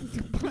anywhere.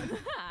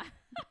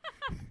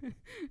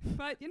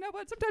 But you know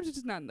what? Sometimes it's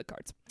just not in the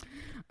cards.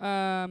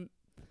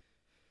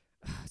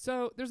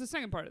 So there's a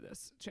second part of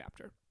this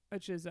chapter,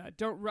 which is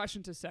don't rush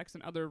into sex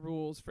and other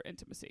rules for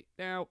intimacy.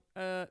 Now,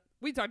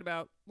 we talked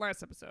about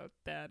last episode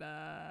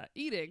that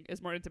eating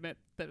is more intimate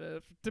than,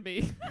 to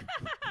me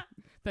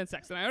than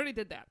sex, and I already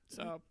did that.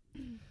 So,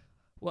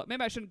 well,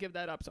 maybe I shouldn't give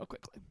that up so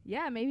quickly.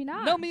 Yeah, maybe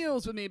not. No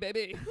meals with me,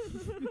 baby.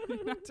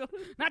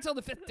 not till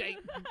the 5th date.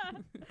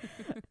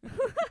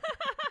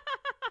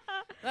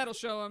 That'll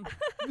show him.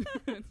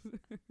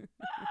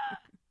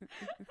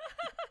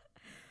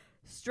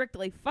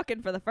 Strictly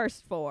fucking for the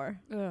first 4.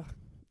 Ugh.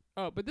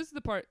 Oh, but this is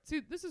the part.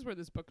 See, this is where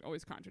this book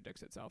always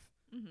contradicts itself.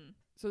 Mm-hmm.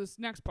 So this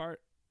next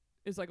part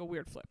is like a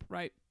weird flip,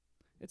 right?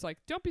 It's like,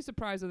 don't be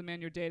surprised if the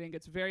man you're dating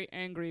gets very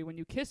angry when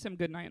you kiss him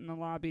goodnight in the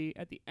lobby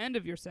at the end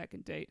of your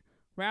second date,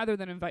 rather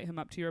than invite him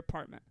up to your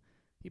apartment.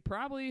 He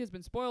probably has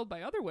been spoiled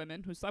by other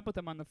women who slept with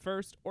him on the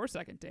first or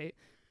second date,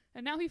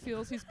 and now he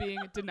feels he's being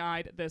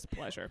denied this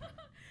pleasure.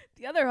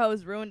 The other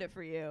hoes ruined it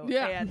for you.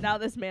 Yeah. And now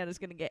this man is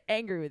going to get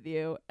angry with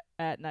you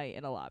at night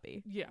in a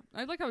lobby. Yeah.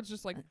 I like how it's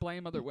just like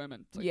blame other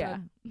women. It's like Yeah.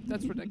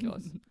 that's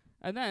ridiculous.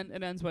 And then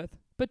it ends with,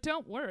 but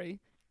don't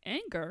worry,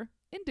 anger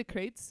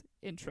indicates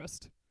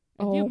interest.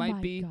 And you Oh might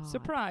my be God.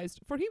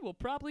 surprised, for he will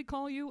probably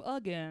call you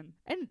again.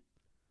 And,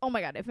 oh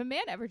my God, if a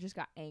man ever just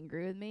got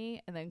angry with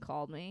me and then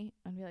called me,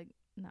 I'd be like,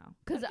 no.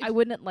 Because I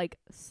wouldn't, like,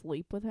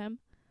 sleep with him.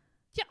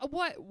 Yeah,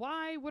 what?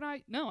 Why would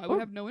I? No, I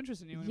would have no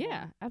interest in you anymore.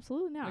 Yeah,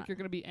 absolutely not. Like, you're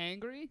going to be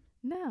angry?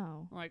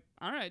 No. Like,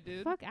 all right,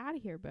 dude. Fuck out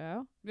of here,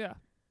 bro. Yeah.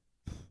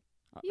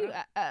 You,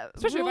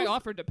 Especially if I rules-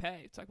 offered to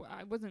pay. It's like, well,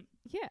 I wasn't,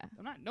 Yeah.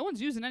 no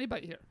one's using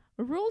anybody here.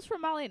 Rules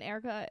from Molly and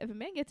Erica. If a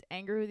man gets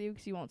angry with you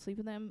because you won't sleep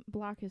with him,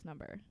 block his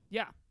number.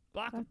 Yeah.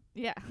 Block him.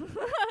 Yeah.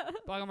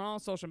 Block him on all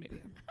social media.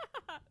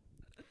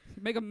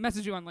 Make him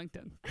message you on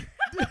LinkedIn.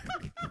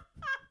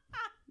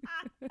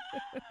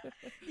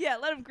 Yeah,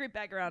 let him creep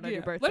back around on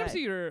your birthday. Let him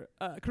see your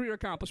career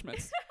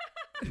accomplishments.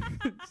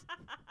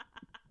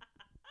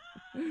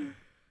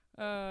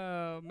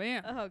 Oh,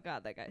 man. Oh,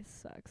 God, that guy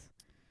sucks.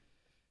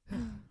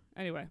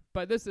 Anyway,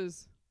 but this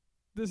is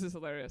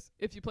hilarious.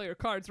 If you play your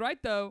cards right,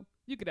 though,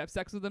 you could have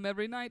sex with them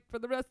every night for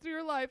the rest of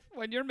your life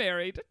when you're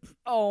married.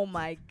 Oh,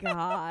 my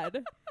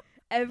God.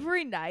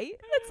 Every night?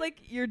 That's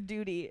like your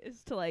duty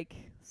is to, like,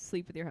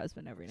 sleep with your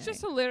husband every night. It's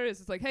just hilarious.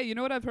 It's like, hey, you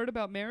know what I've heard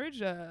about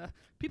marriage?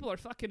 People are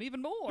fucking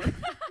even more. You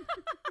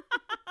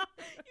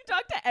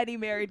talk to any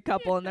married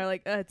couple and they're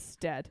like, it's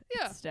dead.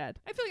 Yeah. It's dead.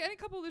 I feel like any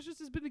couple that just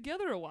has been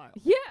together a while.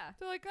 Yeah.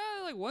 They're like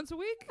once a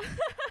week.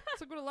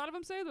 It's like what a lot of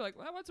them say. They're like,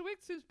 well, once a week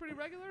seems pretty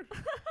regular,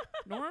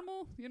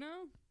 normal, you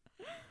know.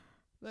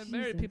 Then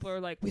married Jesus. people are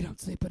like, we don't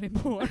sleep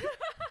anymore.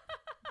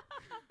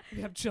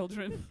 We have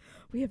children.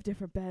 We have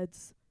different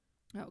beds.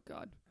 Oh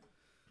God.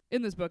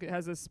 In this book, it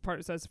has this part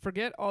that says,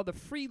 forget all the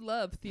free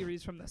love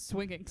theories from the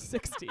swinging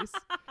 60s.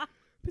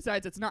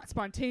 Besides, it's not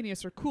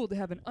spontaneous or cool to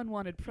have an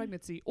unwanted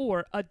pregnancy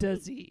or a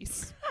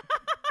disease.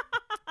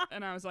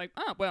 And I was like,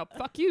 oh, well,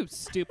 fuck you,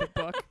 stupid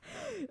book.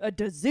 A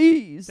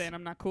disease. Saying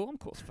I'm not cool. I'm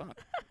cool as fuck.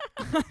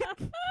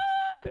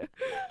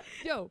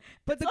 Yo,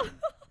 but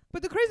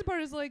the crazy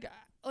part is like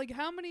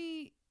how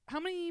many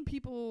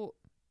people,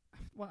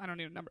 well, I don't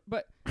need a number,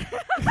 but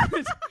I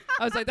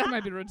was like, that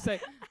might be rude to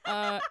say.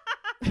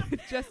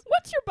 Just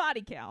What's your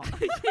body count?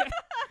 yeah.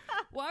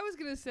 Well, I was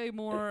going to say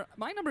more.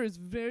 My number is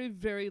very,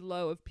 very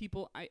low of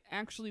people I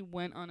actually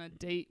went on a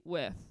date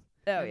with.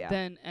 Oh, and yeah.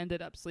 then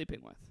ended up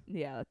sleeping with.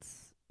 Yeah,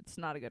 it's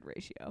not a good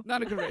ratio.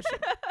 Not a good ratio,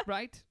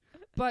 right?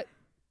 But,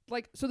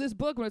 like, so this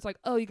book, when it's like,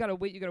 oh, you got to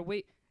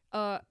wait.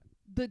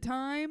 The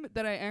time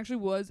that I actually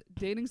was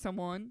dating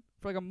someone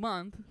for like a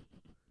month,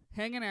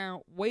 hanging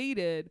out,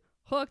 waited,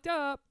 hooked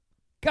up,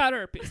 got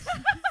herpes.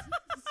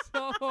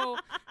 So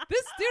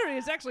this theory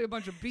is actually a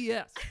bunch of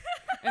BS.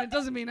 And it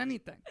doesn't mean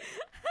anything.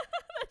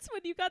 That's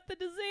when you got the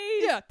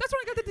disease. Yeah, that's when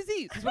I got the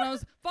disease. Is when I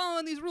was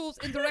following these rules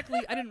indirectly.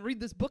 I didn't read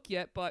this book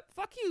yet, but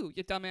fuck you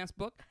dumbass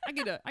book. I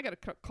gotta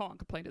call and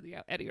complain to the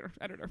editor.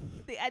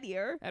 The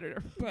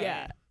editor. But,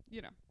 Yeah.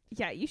 you know.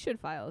 Yeah, you should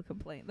file a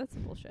complaint. That's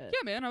bullshit.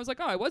 Yeah, man. I was like,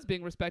 oh, I was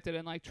being respected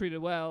and like treated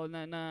well, and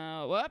then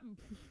what?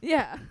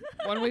 Yeah.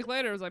 1 week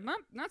later, I was like,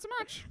 not so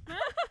much.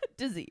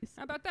 Disease.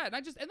 How about that?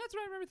 And that's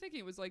what I remember thinking.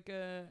 It was like,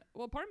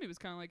 well, part of me was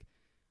kind of like,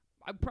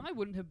 I probably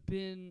wouldn't have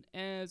been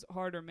as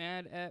hard or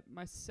mad at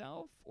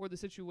myself or the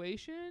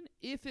situation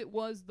if it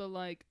was the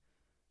like,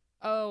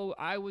 oh,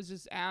 I was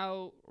just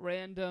out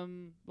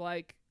random,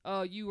 like,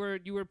 oh, you were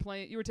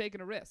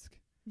taking a risk.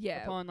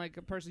 Yeah. Upon like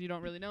a person you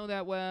don't really know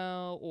that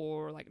well,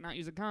 or like not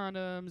using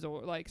condoms,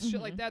 or like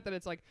shit like that. That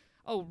it's like,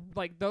 oh,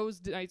 like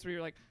those nights where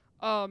you're like,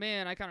 oh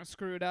man, I kind of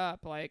screwed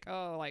up. Like,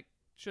 oh, like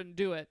shouldn't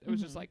do it. It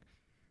was just like,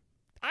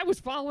 I was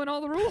following all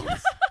the rules.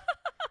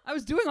 I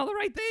was doing all the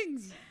right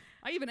things.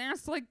 I even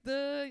asked like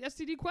the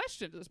STD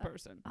question to this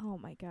person. Oh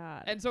my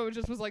God. And so it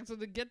just was like, so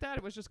to get that,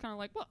 it was just kind of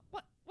like, what?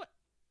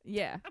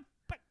 Yeah.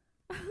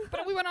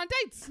 But we went on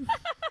dates.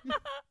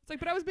 It's like,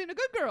 but I was being a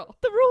good girl.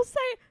 The rules say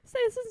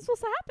this isn't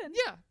supposed to happen.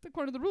 Yeah,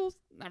 according to the rules,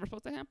 never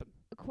supposed to happen.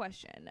 A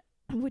question.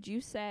 Would you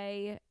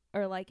say,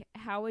 or like,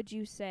 how would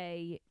you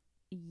say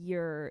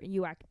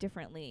you act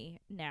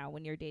differently now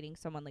when you're dating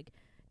someone, like,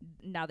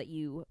 now that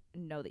you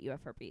know that you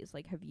have herpes?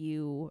 Like, have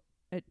you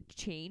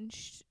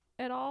changed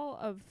at all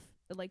of,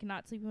 like,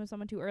 not sleeping with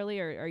someone too early,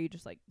 or are you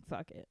just like,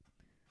 fuck it?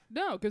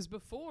 No, because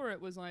before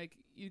it was like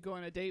you go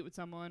on a date with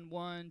someone,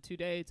 1-2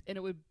 dates, and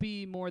it would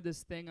be more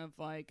this thing of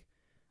like,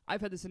 I've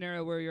had the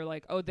scenario where you're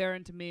like, oh, they're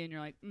into me, and you're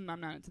like, I'm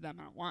not into them,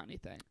 I don't want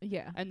anything.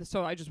 Yeah. And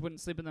so I just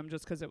wouldn't sleep with them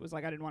just because it was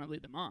like I didn't want to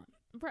lead them on.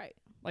 Right.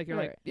 Like you're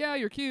Right. like, yeah,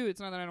 you're cute. It's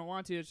not that I don't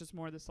want to. It's just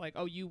more this like,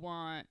 oh, you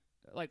want,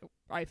 like,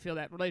 I feel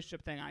that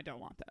relationship thing. I don't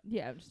want that.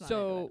 Yeah, I'm just not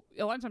So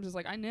a lot of times it's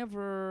like I don't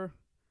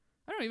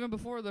know, even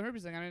before the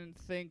herpes thing, I didn't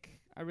think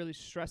I really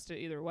stressed it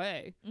either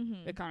way.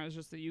 Mm-hmm. It kind of is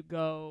just that you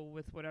go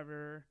with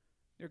whatever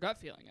your gut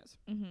feeling is.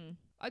 Mm-hmm.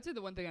 I'd say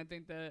the one thing I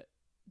think that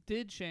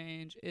did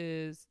change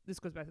is, this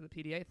goes back to the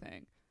PDA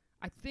thing.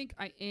 I think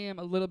I am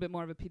a little bit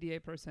more of a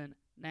PDA person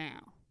now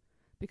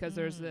because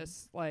there's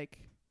this like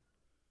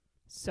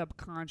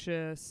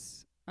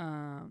subconscious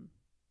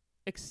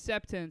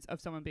acceptance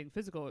of someone being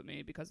physical with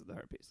me because of the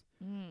herpes.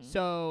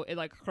 So it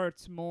like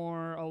hurts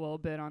more a little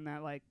bit on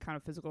that like kind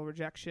of physical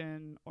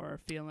rejection or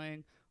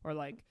feeling, or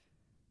like,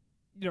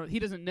 you know, he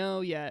doesn't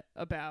know yet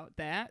about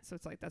that. So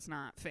it's like, that's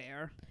not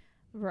fair.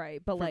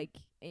 Right. But like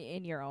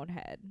in your own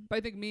head. But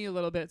I think me a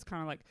little bit, it's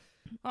kind of like,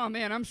 oh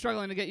man, I'm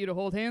struggling to get you to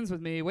hold hands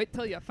with me. Wait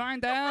till you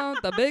find out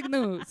the big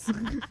news.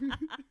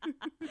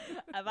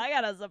 Have I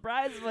got a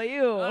surprise for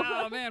you?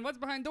 Oh man, what's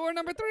behind door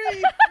number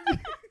 3?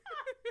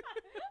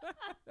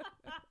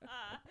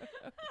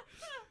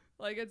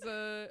 Like it's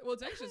well,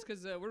 it's anxious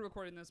because we're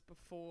recording this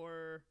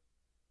before.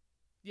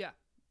 Yeah,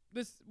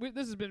 this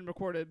has been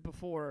recorded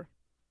before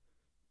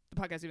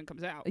the podcast even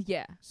comes out.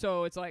 Yeah.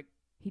 So it's like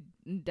He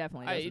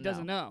definitely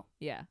doesn't know.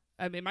 Yeah.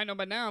 I mean, he might know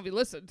by now if he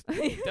listened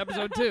to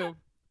episode 2,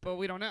 but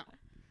we don't know.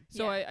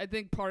 So Yeah. I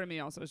think part of me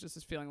also is just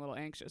this feeling a little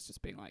anxious,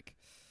 just being like,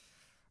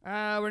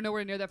 we're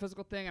nowhere near that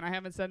physical thing, and I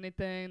haven't said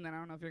anything. Then I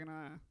don't know if you're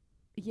gonna.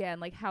 Yeah,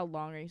 and like how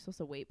long are you supposed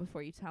to wait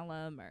before you tell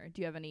him, or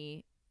do you have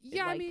any?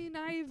 Yeah, like, I mean,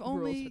 I've rules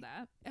only for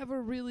that?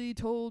 ever really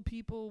told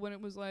people when it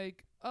was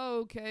like, oh,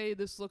 okay,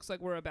 this looks like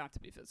we're about to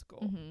be physical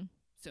Mm-hmm.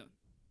 soon.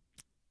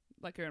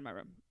 Like you're in my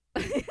room.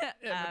 my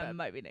bad.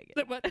 Might be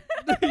naked. What?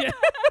 Yeah.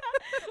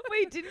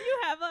 Wait, didn't you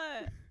have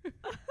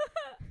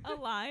a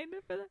line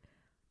for that?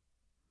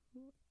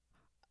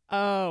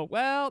 Oh,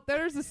 well,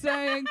 there's a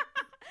saying.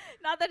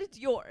 Not that it's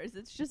yours;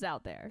 it's just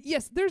out there.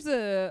 Yes, there's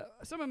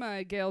some of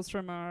my gals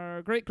from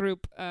our great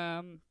group,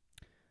 from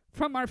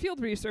our field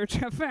research,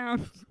 have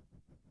found,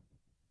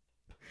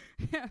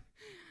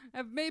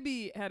 have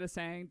maybe had a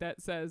saying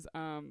that says,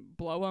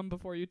 blow 'em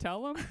before you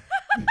tell 'em.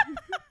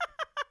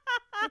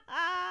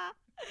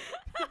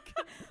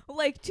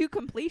 Like to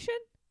completion,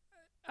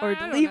 or I to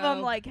don't leave know.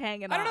 them like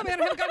hanging. I don't know, on?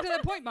 man. I haven't gotten to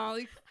that point,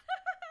 Molly.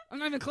 I'm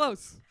not even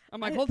close. I'm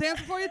like, hold hands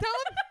before you tell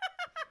him?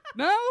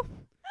 No?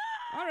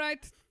 All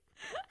right.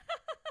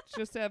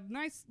 Just have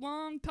nice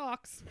long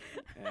talks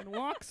and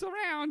walks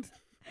around.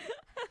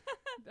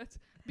 That's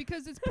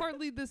because it's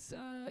partly this,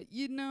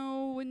 you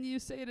know, when you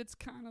say it, it's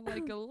kind of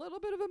like a little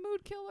bit of a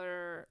mood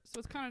killer. So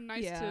it's kind of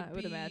nice Yeah, to I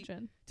would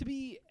imagine.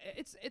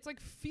 it's like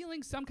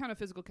feeling some kind of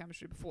physical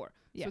chemistry before.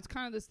 Yeah. So it's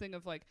kind of this thing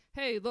of like,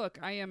 hey, look,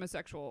 I am a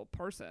sexual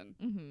person.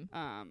 Mm-hmm.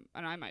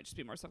 And I might just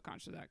be more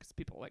self-conscious of that because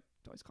people like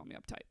always call me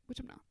uptight, which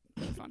I'm not.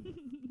 It's fun.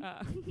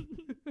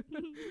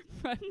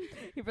 But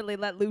You really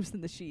let loose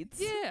in the sheets.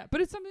 yeah,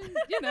 but it's something,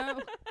 you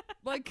know,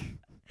 like, you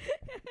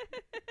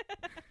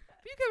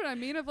get what I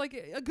mean? Of like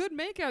a good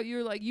makeout,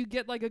 you're like, you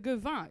get like a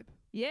good vibe.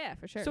 Yeah,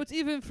 for sure. So it's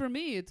even for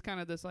me, it's kind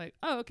of this like,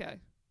 oh, okay.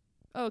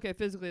 Oh, okay.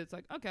 Physically, it's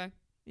like, okay.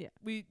 Yeah.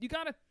 You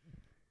gotta,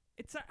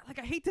 it's like,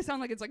 I hate to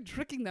sound like it's like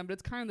tricking them, but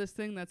it's kind of this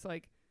thing that's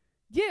like,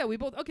 yeah, we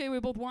both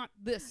want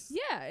this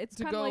yeah, it's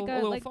to kind go of like a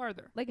little like,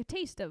 farther. like a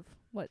taste of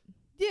what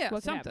Yeah,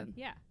 what can happen.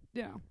 something. Yeah.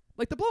 You know,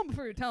 like the blow 'em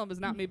before you tell 'em is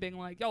not me being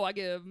like, yo, I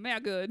give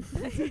mad good.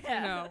 Yeah. You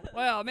know,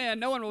 well, man,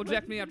 no one will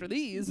reject me after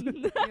these. You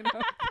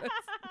know,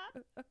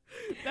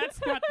 that's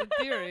not the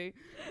theory.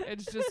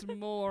 It's just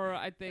more,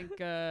 I think,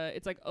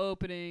 it's like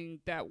opening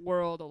that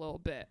world a little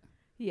bit.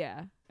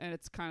 Yeah. And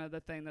it's kind of the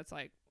thing that's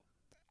like,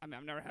 I mean,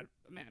 I've never had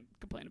a man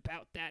complain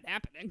about that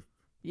happening.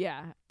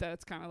 Yeah.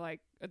 That's kind of like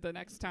the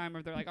next time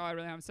if they're like, oh, I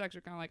really have sex,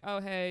 you're kind of like, oh,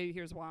 hey,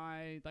 here's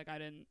why. Like, I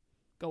didn't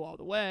go all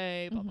the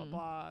way, blah, blah,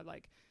 blah.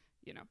 Like,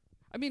 you know.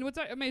 I mean, what's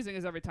amazing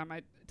is every time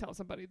I tell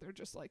somebody, they're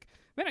just like,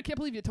 man, I can't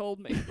believe you told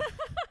me.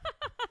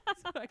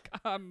 It's like,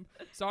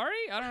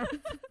 sorry? I don't know.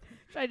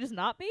 Should I just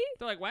not be?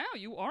 They're like, wow,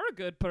 you are a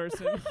good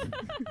person.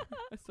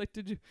 It's like,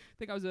 did you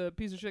think I was a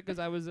piece of shit because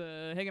I was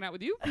hanging out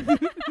with you?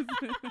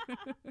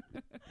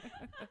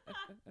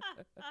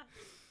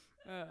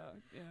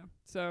 Yeah.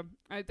 So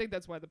I think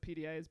that's why the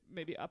PDA is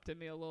maybe upped in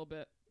me a little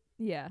bit.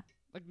 Yeah.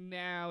 Like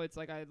now it's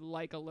like I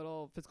like a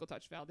little physical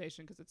touch validation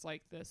because it's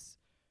like this,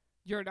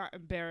 you're not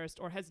embarrassed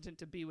or hesitant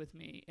to be with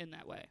me in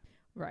that way.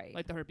 Right.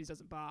 Like the herpes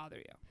doesn't bother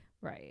you.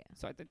 Right.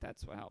 So I think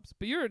that's what helps.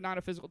 But you're not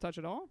a physical touch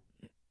at all?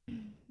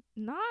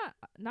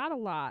 Not a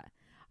lot.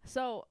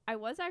 So I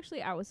was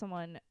actually out with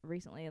someone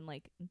recently and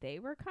like they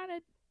were kind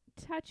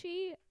of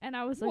touchy and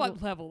I was like,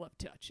 What level of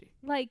touchy?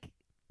 like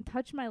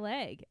touch my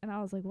leg and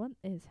I was like, what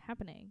is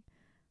happening?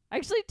 I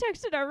actually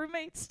texted our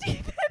roommate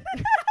Steven.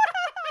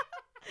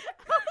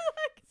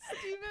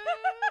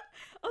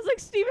 I was like,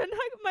 Steven,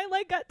 my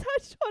leg got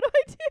touched. What do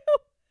I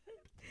do?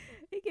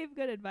 He gave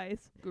good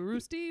advice. Guru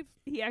Steve?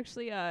 He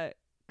actually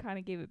kind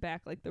of gave it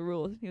back like the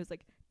rules. He was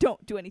like,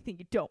 don't do anything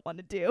you don't want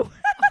to do.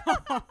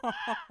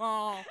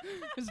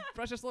 His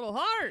precious little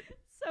heart.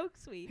 So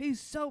sweet. He's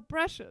so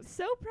precious.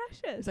 So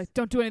precious. He's like,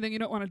 don't do anything you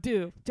don't want to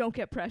do. don't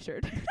get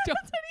pressured.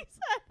 That's what he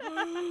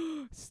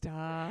said.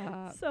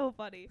 Stop. So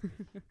funny.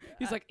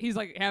 He's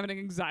like having an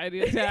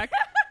anxiety attack.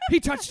 He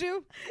touched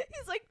you?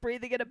 He's like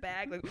breathing in a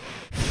bag. Like,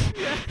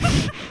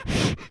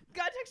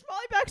 gotta text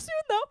Molly back soon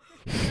though.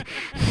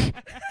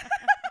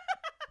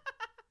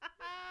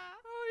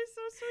 Oh, he's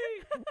so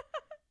sweet.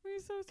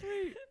 He's so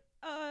sweet.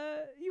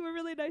 You were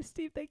really nice,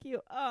 Steve. Thank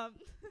you.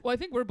 Well, I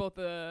think we're both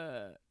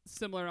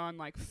similar on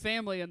like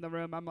family in the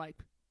room. I'm like,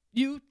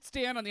 you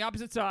stand on the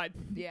opposite side.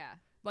 Yeah.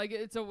 Like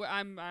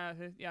I'm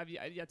I've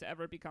yet to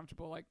ever be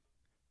comfortable like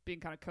being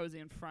kind of cozy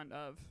in front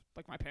of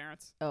like my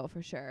parents. Oh,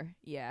 for sure.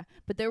 Yeah.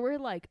 But there were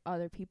like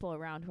other people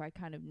around who I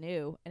kind of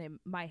knew, and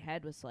my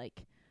head was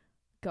like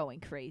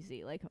going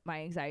crazy. Like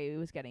my anxiety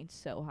was getting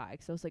so high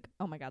because I was like,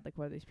 oh my God, like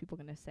what are these people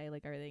gonna say?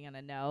 Like, are they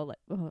gonna know? Like,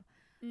 ugh.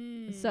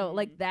 So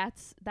like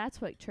that's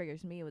what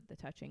triggers me with the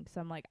touching. So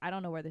I'm like, I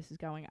don't know where this is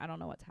going. I don't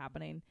know what's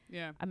happening.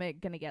 Yeah. I'm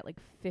gonna get like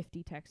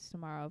 50 texts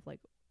tomorrow of like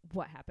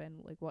what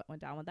happened, like what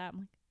went down with that. I'm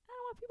like, I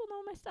don't want people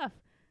knowing my stuff.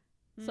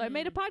 So I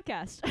made a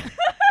podcast.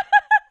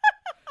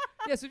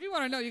 Yeah, so if you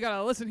want to know, you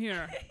gotta listen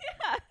here.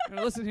 Yeah. You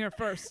gotta listen here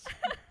first.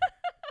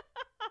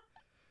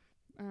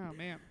 Oh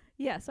man.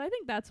 Yeah, so I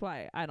think that's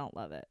why I don't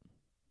love it.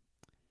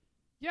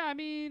 Yeah, I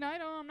mean,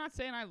 I'm not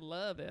saying I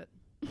love it.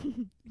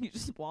 You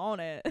just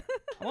want it.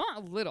 I want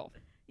a little.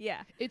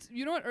 Yeah. It's,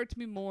 you know what irked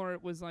me more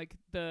was like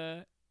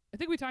I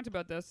think we talked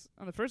about this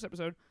on the first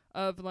episode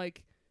of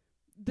like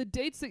the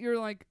dates that you're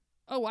like,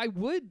 oh, I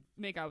would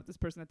make out with this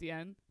person at the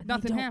end. And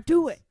Nothing don't happens.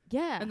 do it.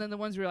 Yeah. And then the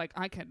ones where you're like,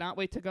 I cannot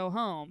wait to go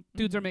home.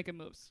 Dudes are making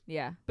moves.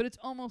 Yeah. But it's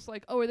almost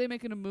like, oh, are they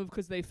making a move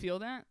because they feel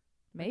that?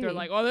 Maybe. They're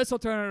like, oh, this will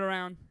turn it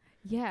around.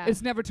 yeah.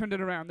 It's never turned it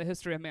around, the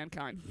history of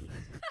mankind.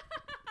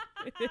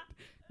 It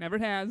never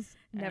has.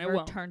 and it Never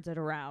won't. turns it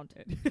around.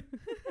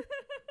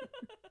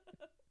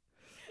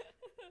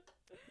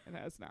 It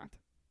has not.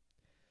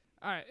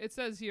 All right, it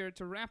says here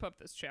to wrap up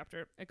this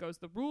chapter, it goes,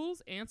 the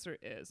rules answer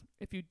is,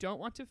 if you don't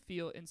want to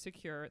feel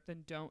insecure,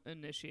 then don't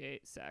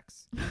initiate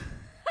sex.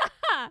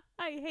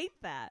 I hate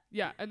that.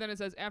 Yeah, and then it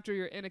says, after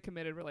you're in a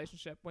committed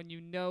relationship, when you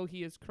know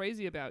he is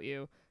crazy about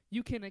you,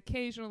 you can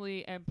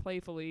occasionally and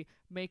playfully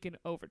make an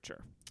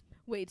overture.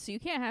 Wait, so you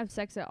can't have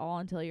sex at all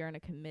until you're in a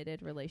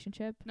committed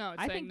relationship? No,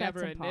 it's I saying think that's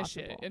never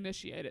impossible.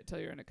 initiate it till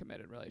you're in a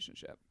committed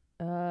relationship,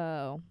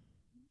 Oh.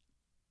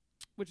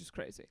 which is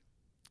crazy.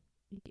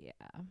 Yeah.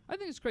 I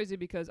think it's crazy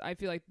because I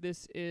feel like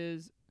this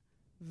is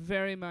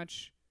very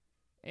much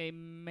a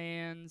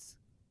man's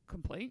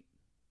complaint.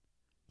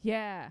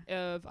 Yeah.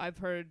 I've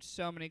heard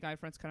so many guy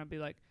friends kind of be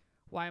like,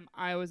 why am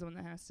I always the one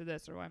that has to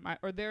this, or why am I,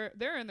 or they're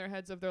in their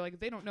heads of, they're like,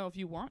 they don't know if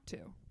you want to.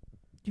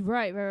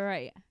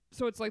 Right.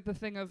 So it's like the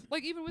thing of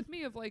like, even with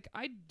me of like,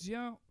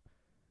 the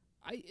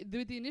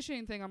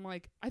initiating thing, I'm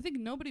like, I think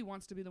nobody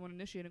wants to be the one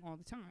initiating all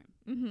the time,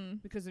 Mm-hmm.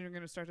 because then you're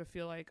going to start to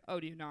feel like, oh,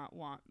 do you not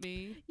want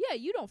me? Yeah,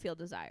 you don't feel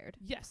desired.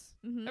 Yes.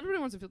 Mm-hmm. Everybody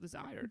wants to feel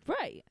desired.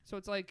 Right. So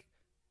it's like,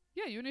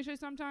 yeah, you initiate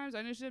sometimes,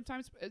 I initiate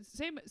sometimes. It's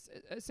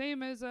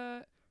same as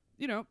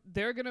you know,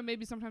 they're gonna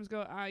maybe sometimes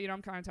go, you know,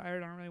 I'm kind of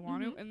tired, I don't really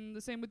want to, and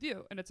the same with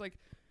you. And it's like,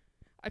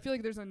 I feel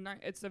like there's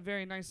it's a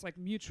very nice like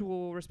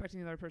mutual respecting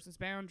the other person's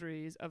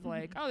boundaries of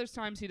like, oh, there's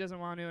times he doesn't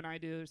want to and I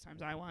do, there's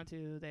times I want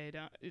to, they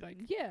don't. Like,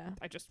 Yeah.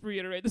 I just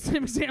reiterate the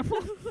same example.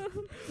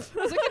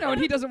 I was like, you know, and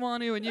he doesn't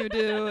want to and you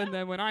do, and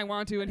then when I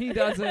want to and he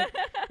doesn't,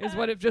 is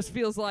what it just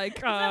feels like.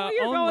 Is that what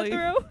you're only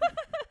going through?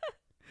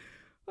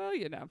 Well,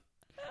 you know,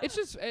 it's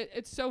just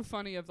it's so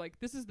funny of like,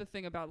 this is the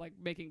thing about like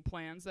making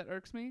plans that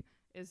irks me,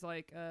 is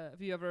like,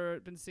 have you ever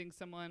been seeing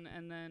someone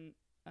and then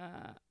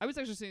I was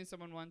actually seeing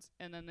someone once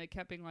and then they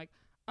kept being like,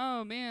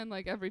 oh man,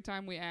 like every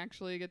time we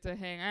actually get to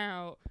hang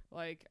out,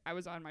 like I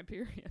was on my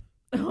period.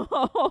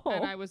 Oh.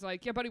 And I was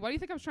like, yeah, buddy, why do you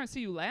think I was trying to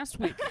see you last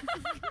week?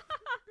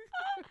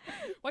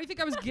 Why do you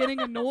think I was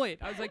getting annoyed?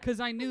 I was like, because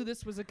I knew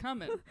this was a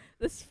coming.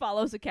 This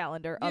follows a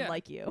calendar, Yeah.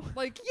 unlike you.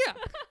 Like, yeah,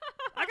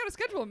 I got a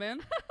schedule, man.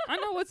 I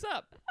know what's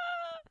up.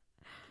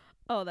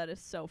 Oh, that is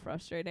so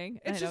frustrating.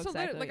 It's I know just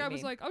exactly like what I you was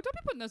mean. like, oh, don't be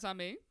putting this on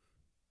me.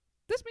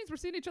 This means we're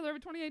seeing each other every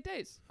 28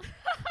 days.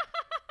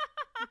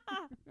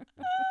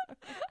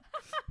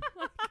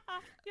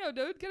 Yo,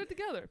 dude, get it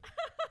together.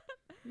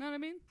 You know what I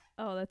mean?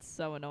 Oh, that's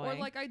so annoying. Or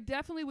like, I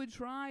definitely would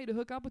try to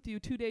hook up with you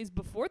 2 days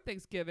before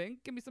Thanksgiving.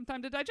 Give me some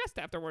time to digest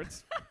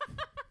afterwards.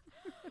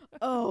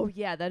 oh,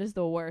 yeah, that is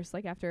the worst.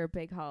 Like, after a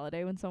big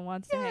holiday when someone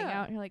wants to hang Yeah.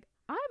 out, and you're like,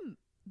 I'm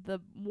the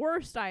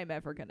worst I'm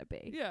ever going to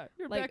be. Yeah,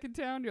 you're Like- back in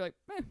town. You're like,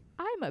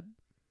 I'm a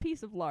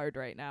piece of lard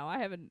right now. I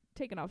haven't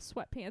taken off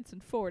sweatpants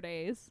in 4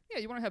 days. yeah,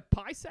 you want to have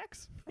pie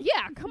sex?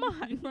 Yeah, come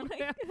on. You wanna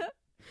Like, have-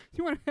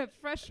 You want to have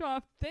fresh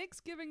off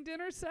Thanksgiving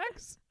dinner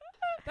sex?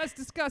 That's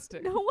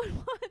disgusting. no one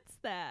wants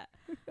that.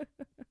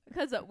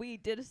 Because we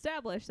did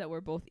establish that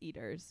we're both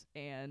eaters,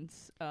 and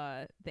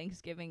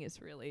Thanksgiving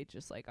is really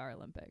just like our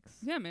Olympics.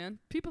 Yeah, man.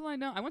 People I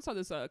know. I once saw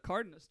this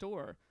card in a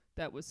store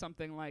that was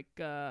something like,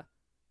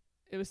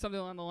 it was something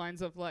along the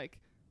lines of like,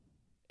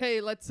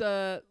 "Hey, let's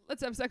have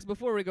sex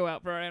before we go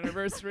out for our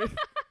anniversary."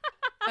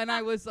 And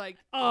I was like,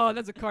 "Oh,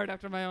 that's a card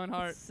after my own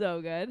heart."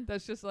 So good.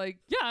 That's just like,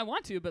 yeah, I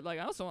want to, but like,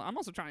 I'm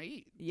also trying to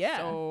eat. Yeah.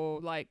 So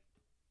like,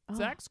 Oh,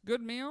 sex,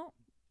 good meal,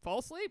 fall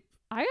asleep.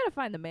 I gotta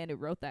find the man who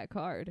wrote that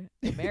card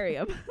and marry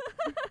him.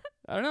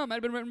 I don't know. It might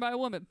have been written by a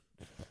woman.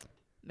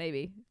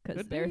 Maybe, because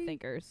Could they're be.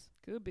 thinkers.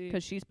 Could be.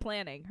 Because she's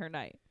planning her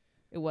night.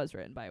 It was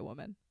written by a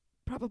woman.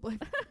 Probably.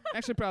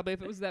 Actually, probably.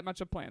 If it was that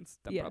much of plans,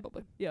 then Yeah.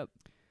 probably. Yep.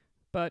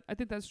 But I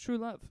think that's true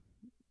love.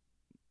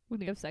 When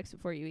you have sex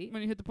before you eat.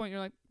 When you hit the point, you're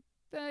like,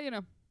 you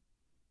know.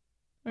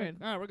 Right.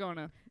 Like, we're going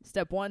to.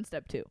 Step 1,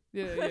 step 2.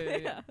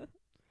 Yeah.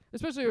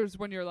 Especially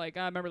when you're like,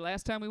 I remember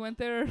last time we went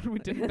there, we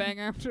didn't bang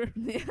after.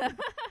 Yeah.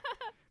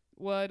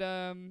 What,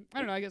 I don't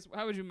know, I guess,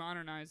 how would you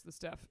modernize the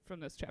stuff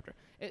from this chapter?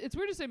 It's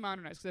weird to say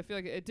modernize, because I feel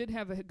like it did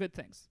have good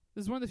things.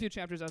 This is one of the few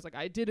chapters I was like,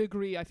 I did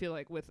agree, I feel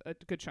like, with a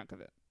good chunk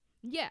of it.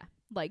 Yeah.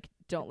 Like,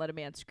 don't let a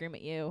man scream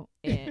at you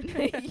in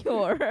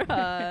your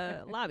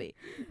lobby.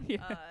 Yeah.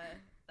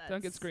 Don't get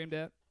That's- screamed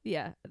at.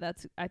 Yeah,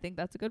 I think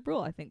that's a good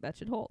rule. I think that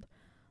should hold.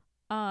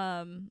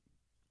 I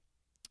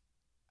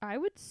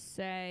would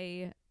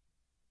say,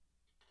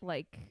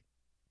 like,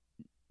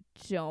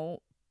 don't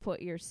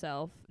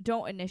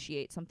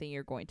initiate something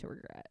you're going to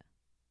regret.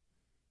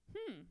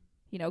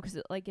 You know, 'cause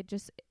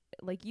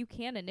you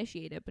can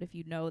initiate it, but if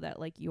you know that,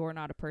 like, you're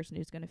not a person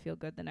who's going to feel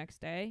good the next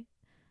day,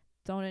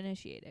 don't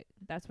initiate it.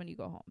 That's when you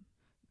go home.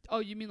 Oh,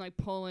 you mean like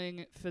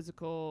pulling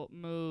physical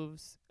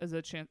moves as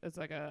a chance, as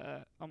like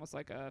almost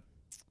like a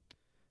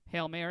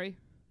Hail Mary?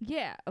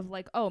 Yeah, of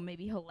like, oh,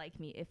 maybe he'll like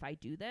me if I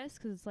do this,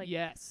 'cause it's like,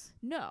 yes.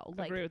 no, I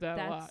like, agree with that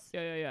a lot. that's-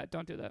 Yeah.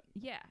 Don't do that.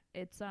 Yeah,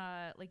 it's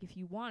like, if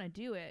you want to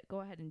do it, go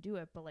ahead and do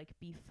it, but like,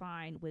 be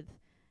fine with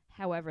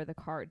however the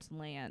cards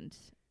land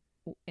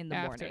in the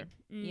After. morning.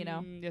 You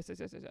know? Yes.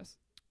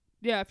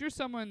 Yeah, if you're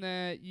someone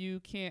that you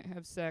can't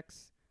have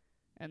sex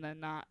and then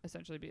not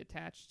essentially be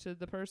attached to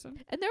the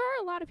person. And there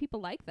are a lot of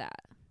people like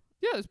that.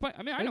 Yeah, there's plenty.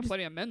 I mean, I They're know just-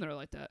 plenty of men that are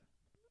like that.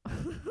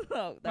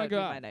 Oh, that My would be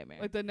my God. nightmare.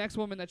 Like the next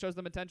woman that shows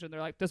them attention, they're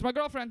like, "That's my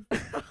girlfriend."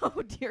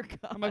 Oh dear God.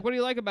 I'm like, "What do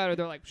you like about her?"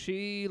 They're like,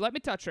 "She let me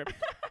touch her."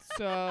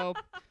 So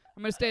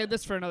I'm gonna stay at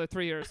this for another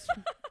 3 years.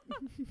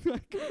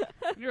 And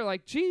you're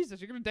like, Jesus,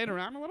 you're gonna date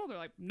around a little? They're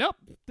like, "Nope,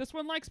 this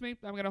one likes me.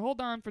 I'm gonna hold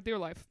on for dear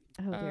life."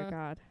 Oh dear uh,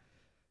 God.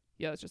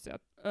 Yeah, that's just sad.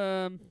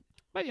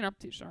 But you know,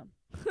 teach their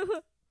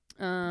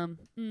own.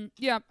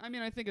 Yeah, I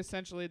mean, I think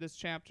essentially this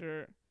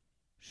chapter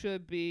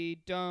should be,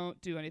 don't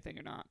do anything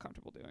you're not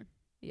comfortable doing.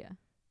 Yeah.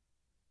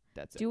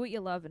 That's it. Do what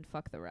you love and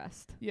fuck the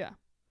rest. Yeah. I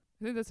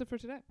think that's it for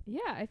today. Yeah,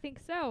 I think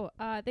so.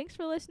 Thanks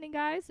for listening,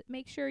 guys.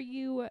 Make sure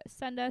you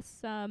send us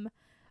some.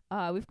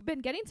 We've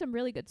been getting some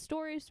really good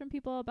stories from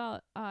people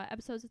about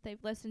episodes that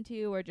they've listened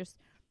to, or just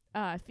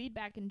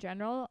feedback in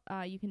general.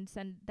 You can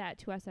send that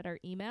to us at our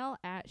email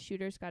at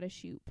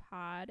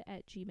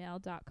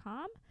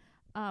shootersgottashootpod@gmail.com,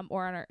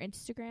 or on our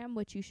Instagram,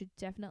 which you should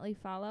definitely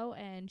follow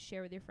and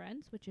share with your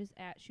friends, which is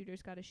at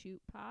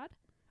shootersgottashootpod.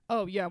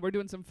 Oh, yeah, we're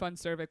doing some fun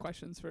survey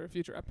questions for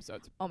future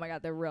episodes. Oh my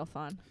God, they're real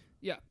fun.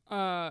 Yeah.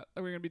 We're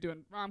going to be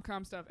doing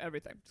rom-com stuff,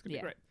 everything. It's going to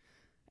Yeah. be great.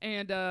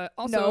 And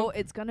also, No,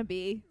 it's gonna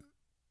be.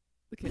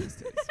 the kitty's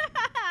titties.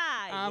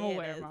 I'm Yeah, it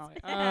aware, is. Molly.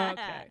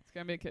 Okay, it's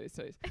gonna be a kitty's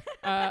titties.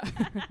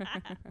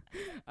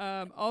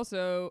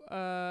 Also,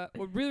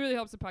 what really, really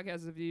helps the podcast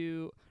is if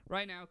you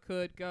right now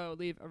could go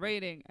leave a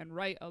rating and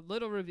write a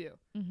little review.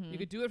 Mm-hmm. You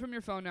could do it from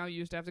your phone now. You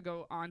used to have to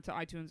go onto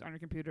iTunes on your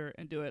computer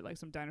and do it like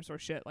some dinosaur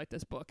shit like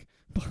this book.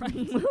 But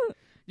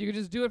you could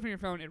just do it from your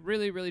phone. It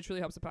really, really,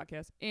 truly helps the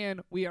podcast.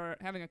 And we are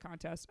having a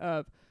contest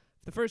of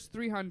the first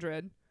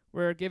 300.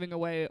 We're giving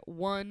away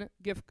one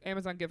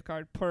Amazon gift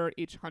card per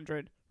each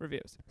 100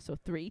 reviews. So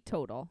 3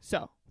 total.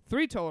 So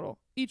 3 total,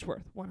 each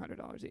worth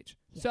 $100 each.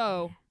 Yeah.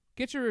 So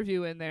get your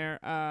review in there,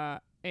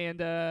 and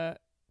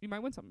you might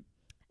win something.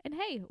 And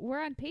hey,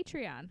 we're on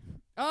Patreon.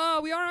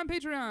 Oh, we are on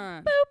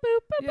Patreon. Boop,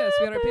 boop, boop, Yes,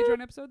 we had our boop, boop.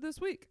 Patreon episode this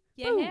week.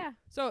 Yeah, Boom. yeah.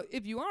 So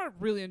if you are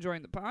really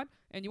enjoying the pod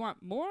and you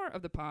want more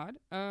of the pod,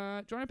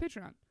 join our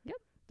Patreon. Yep.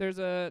 There's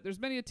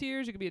many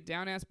tiers. You can be a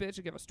down ass bitch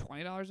and give us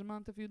 $20 a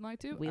month if you'd like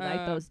to. We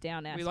like those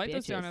down ass We like bitches.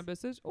 those down ass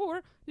bitches.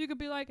 Or you could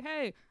be like,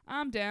 hey,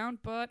 I'm down,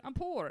 but I'm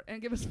poor,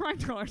 and give us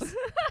 $5.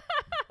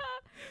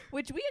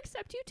 Which we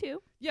accept you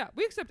too. Yeah,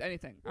 we accept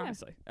anything, Yeah.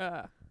 honestly.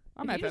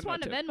 I'm If at you just Venmo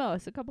want to too. Venmo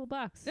us a couple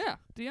bucks. Yeah,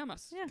 DM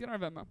us. Yeah. Get our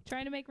Venmo.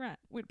 Trying to make rent.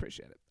 We'd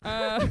appreciate it.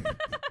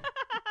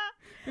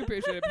 We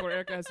appreciate it before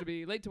Erica has to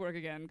be late to work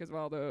again because of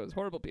all those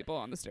horrible people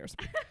on the stairs.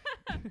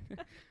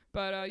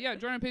 But yeah,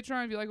 join our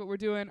Patreon if you like what we're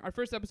doing. Our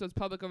first episode's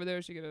public over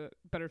there, so you get a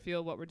better feel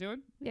of what we're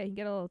doing. Yeah, you can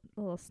get a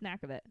little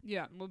snack of it.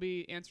 Yeah, and we'll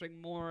be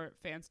answering more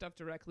fan stuff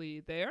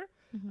directly there.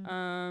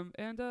 Mm-hmm.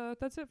 And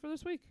that's it for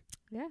this week.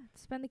 Yeah,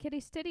 spend the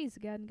kitty's titties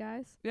again,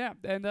 guys. Yeah,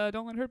 and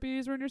don't let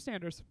herpes ruin your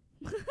standards.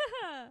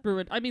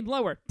 Ruin. I mean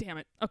lower. Damn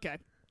it. Okay.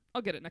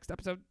 I'll get it next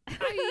episode.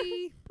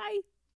 Bye. Bye.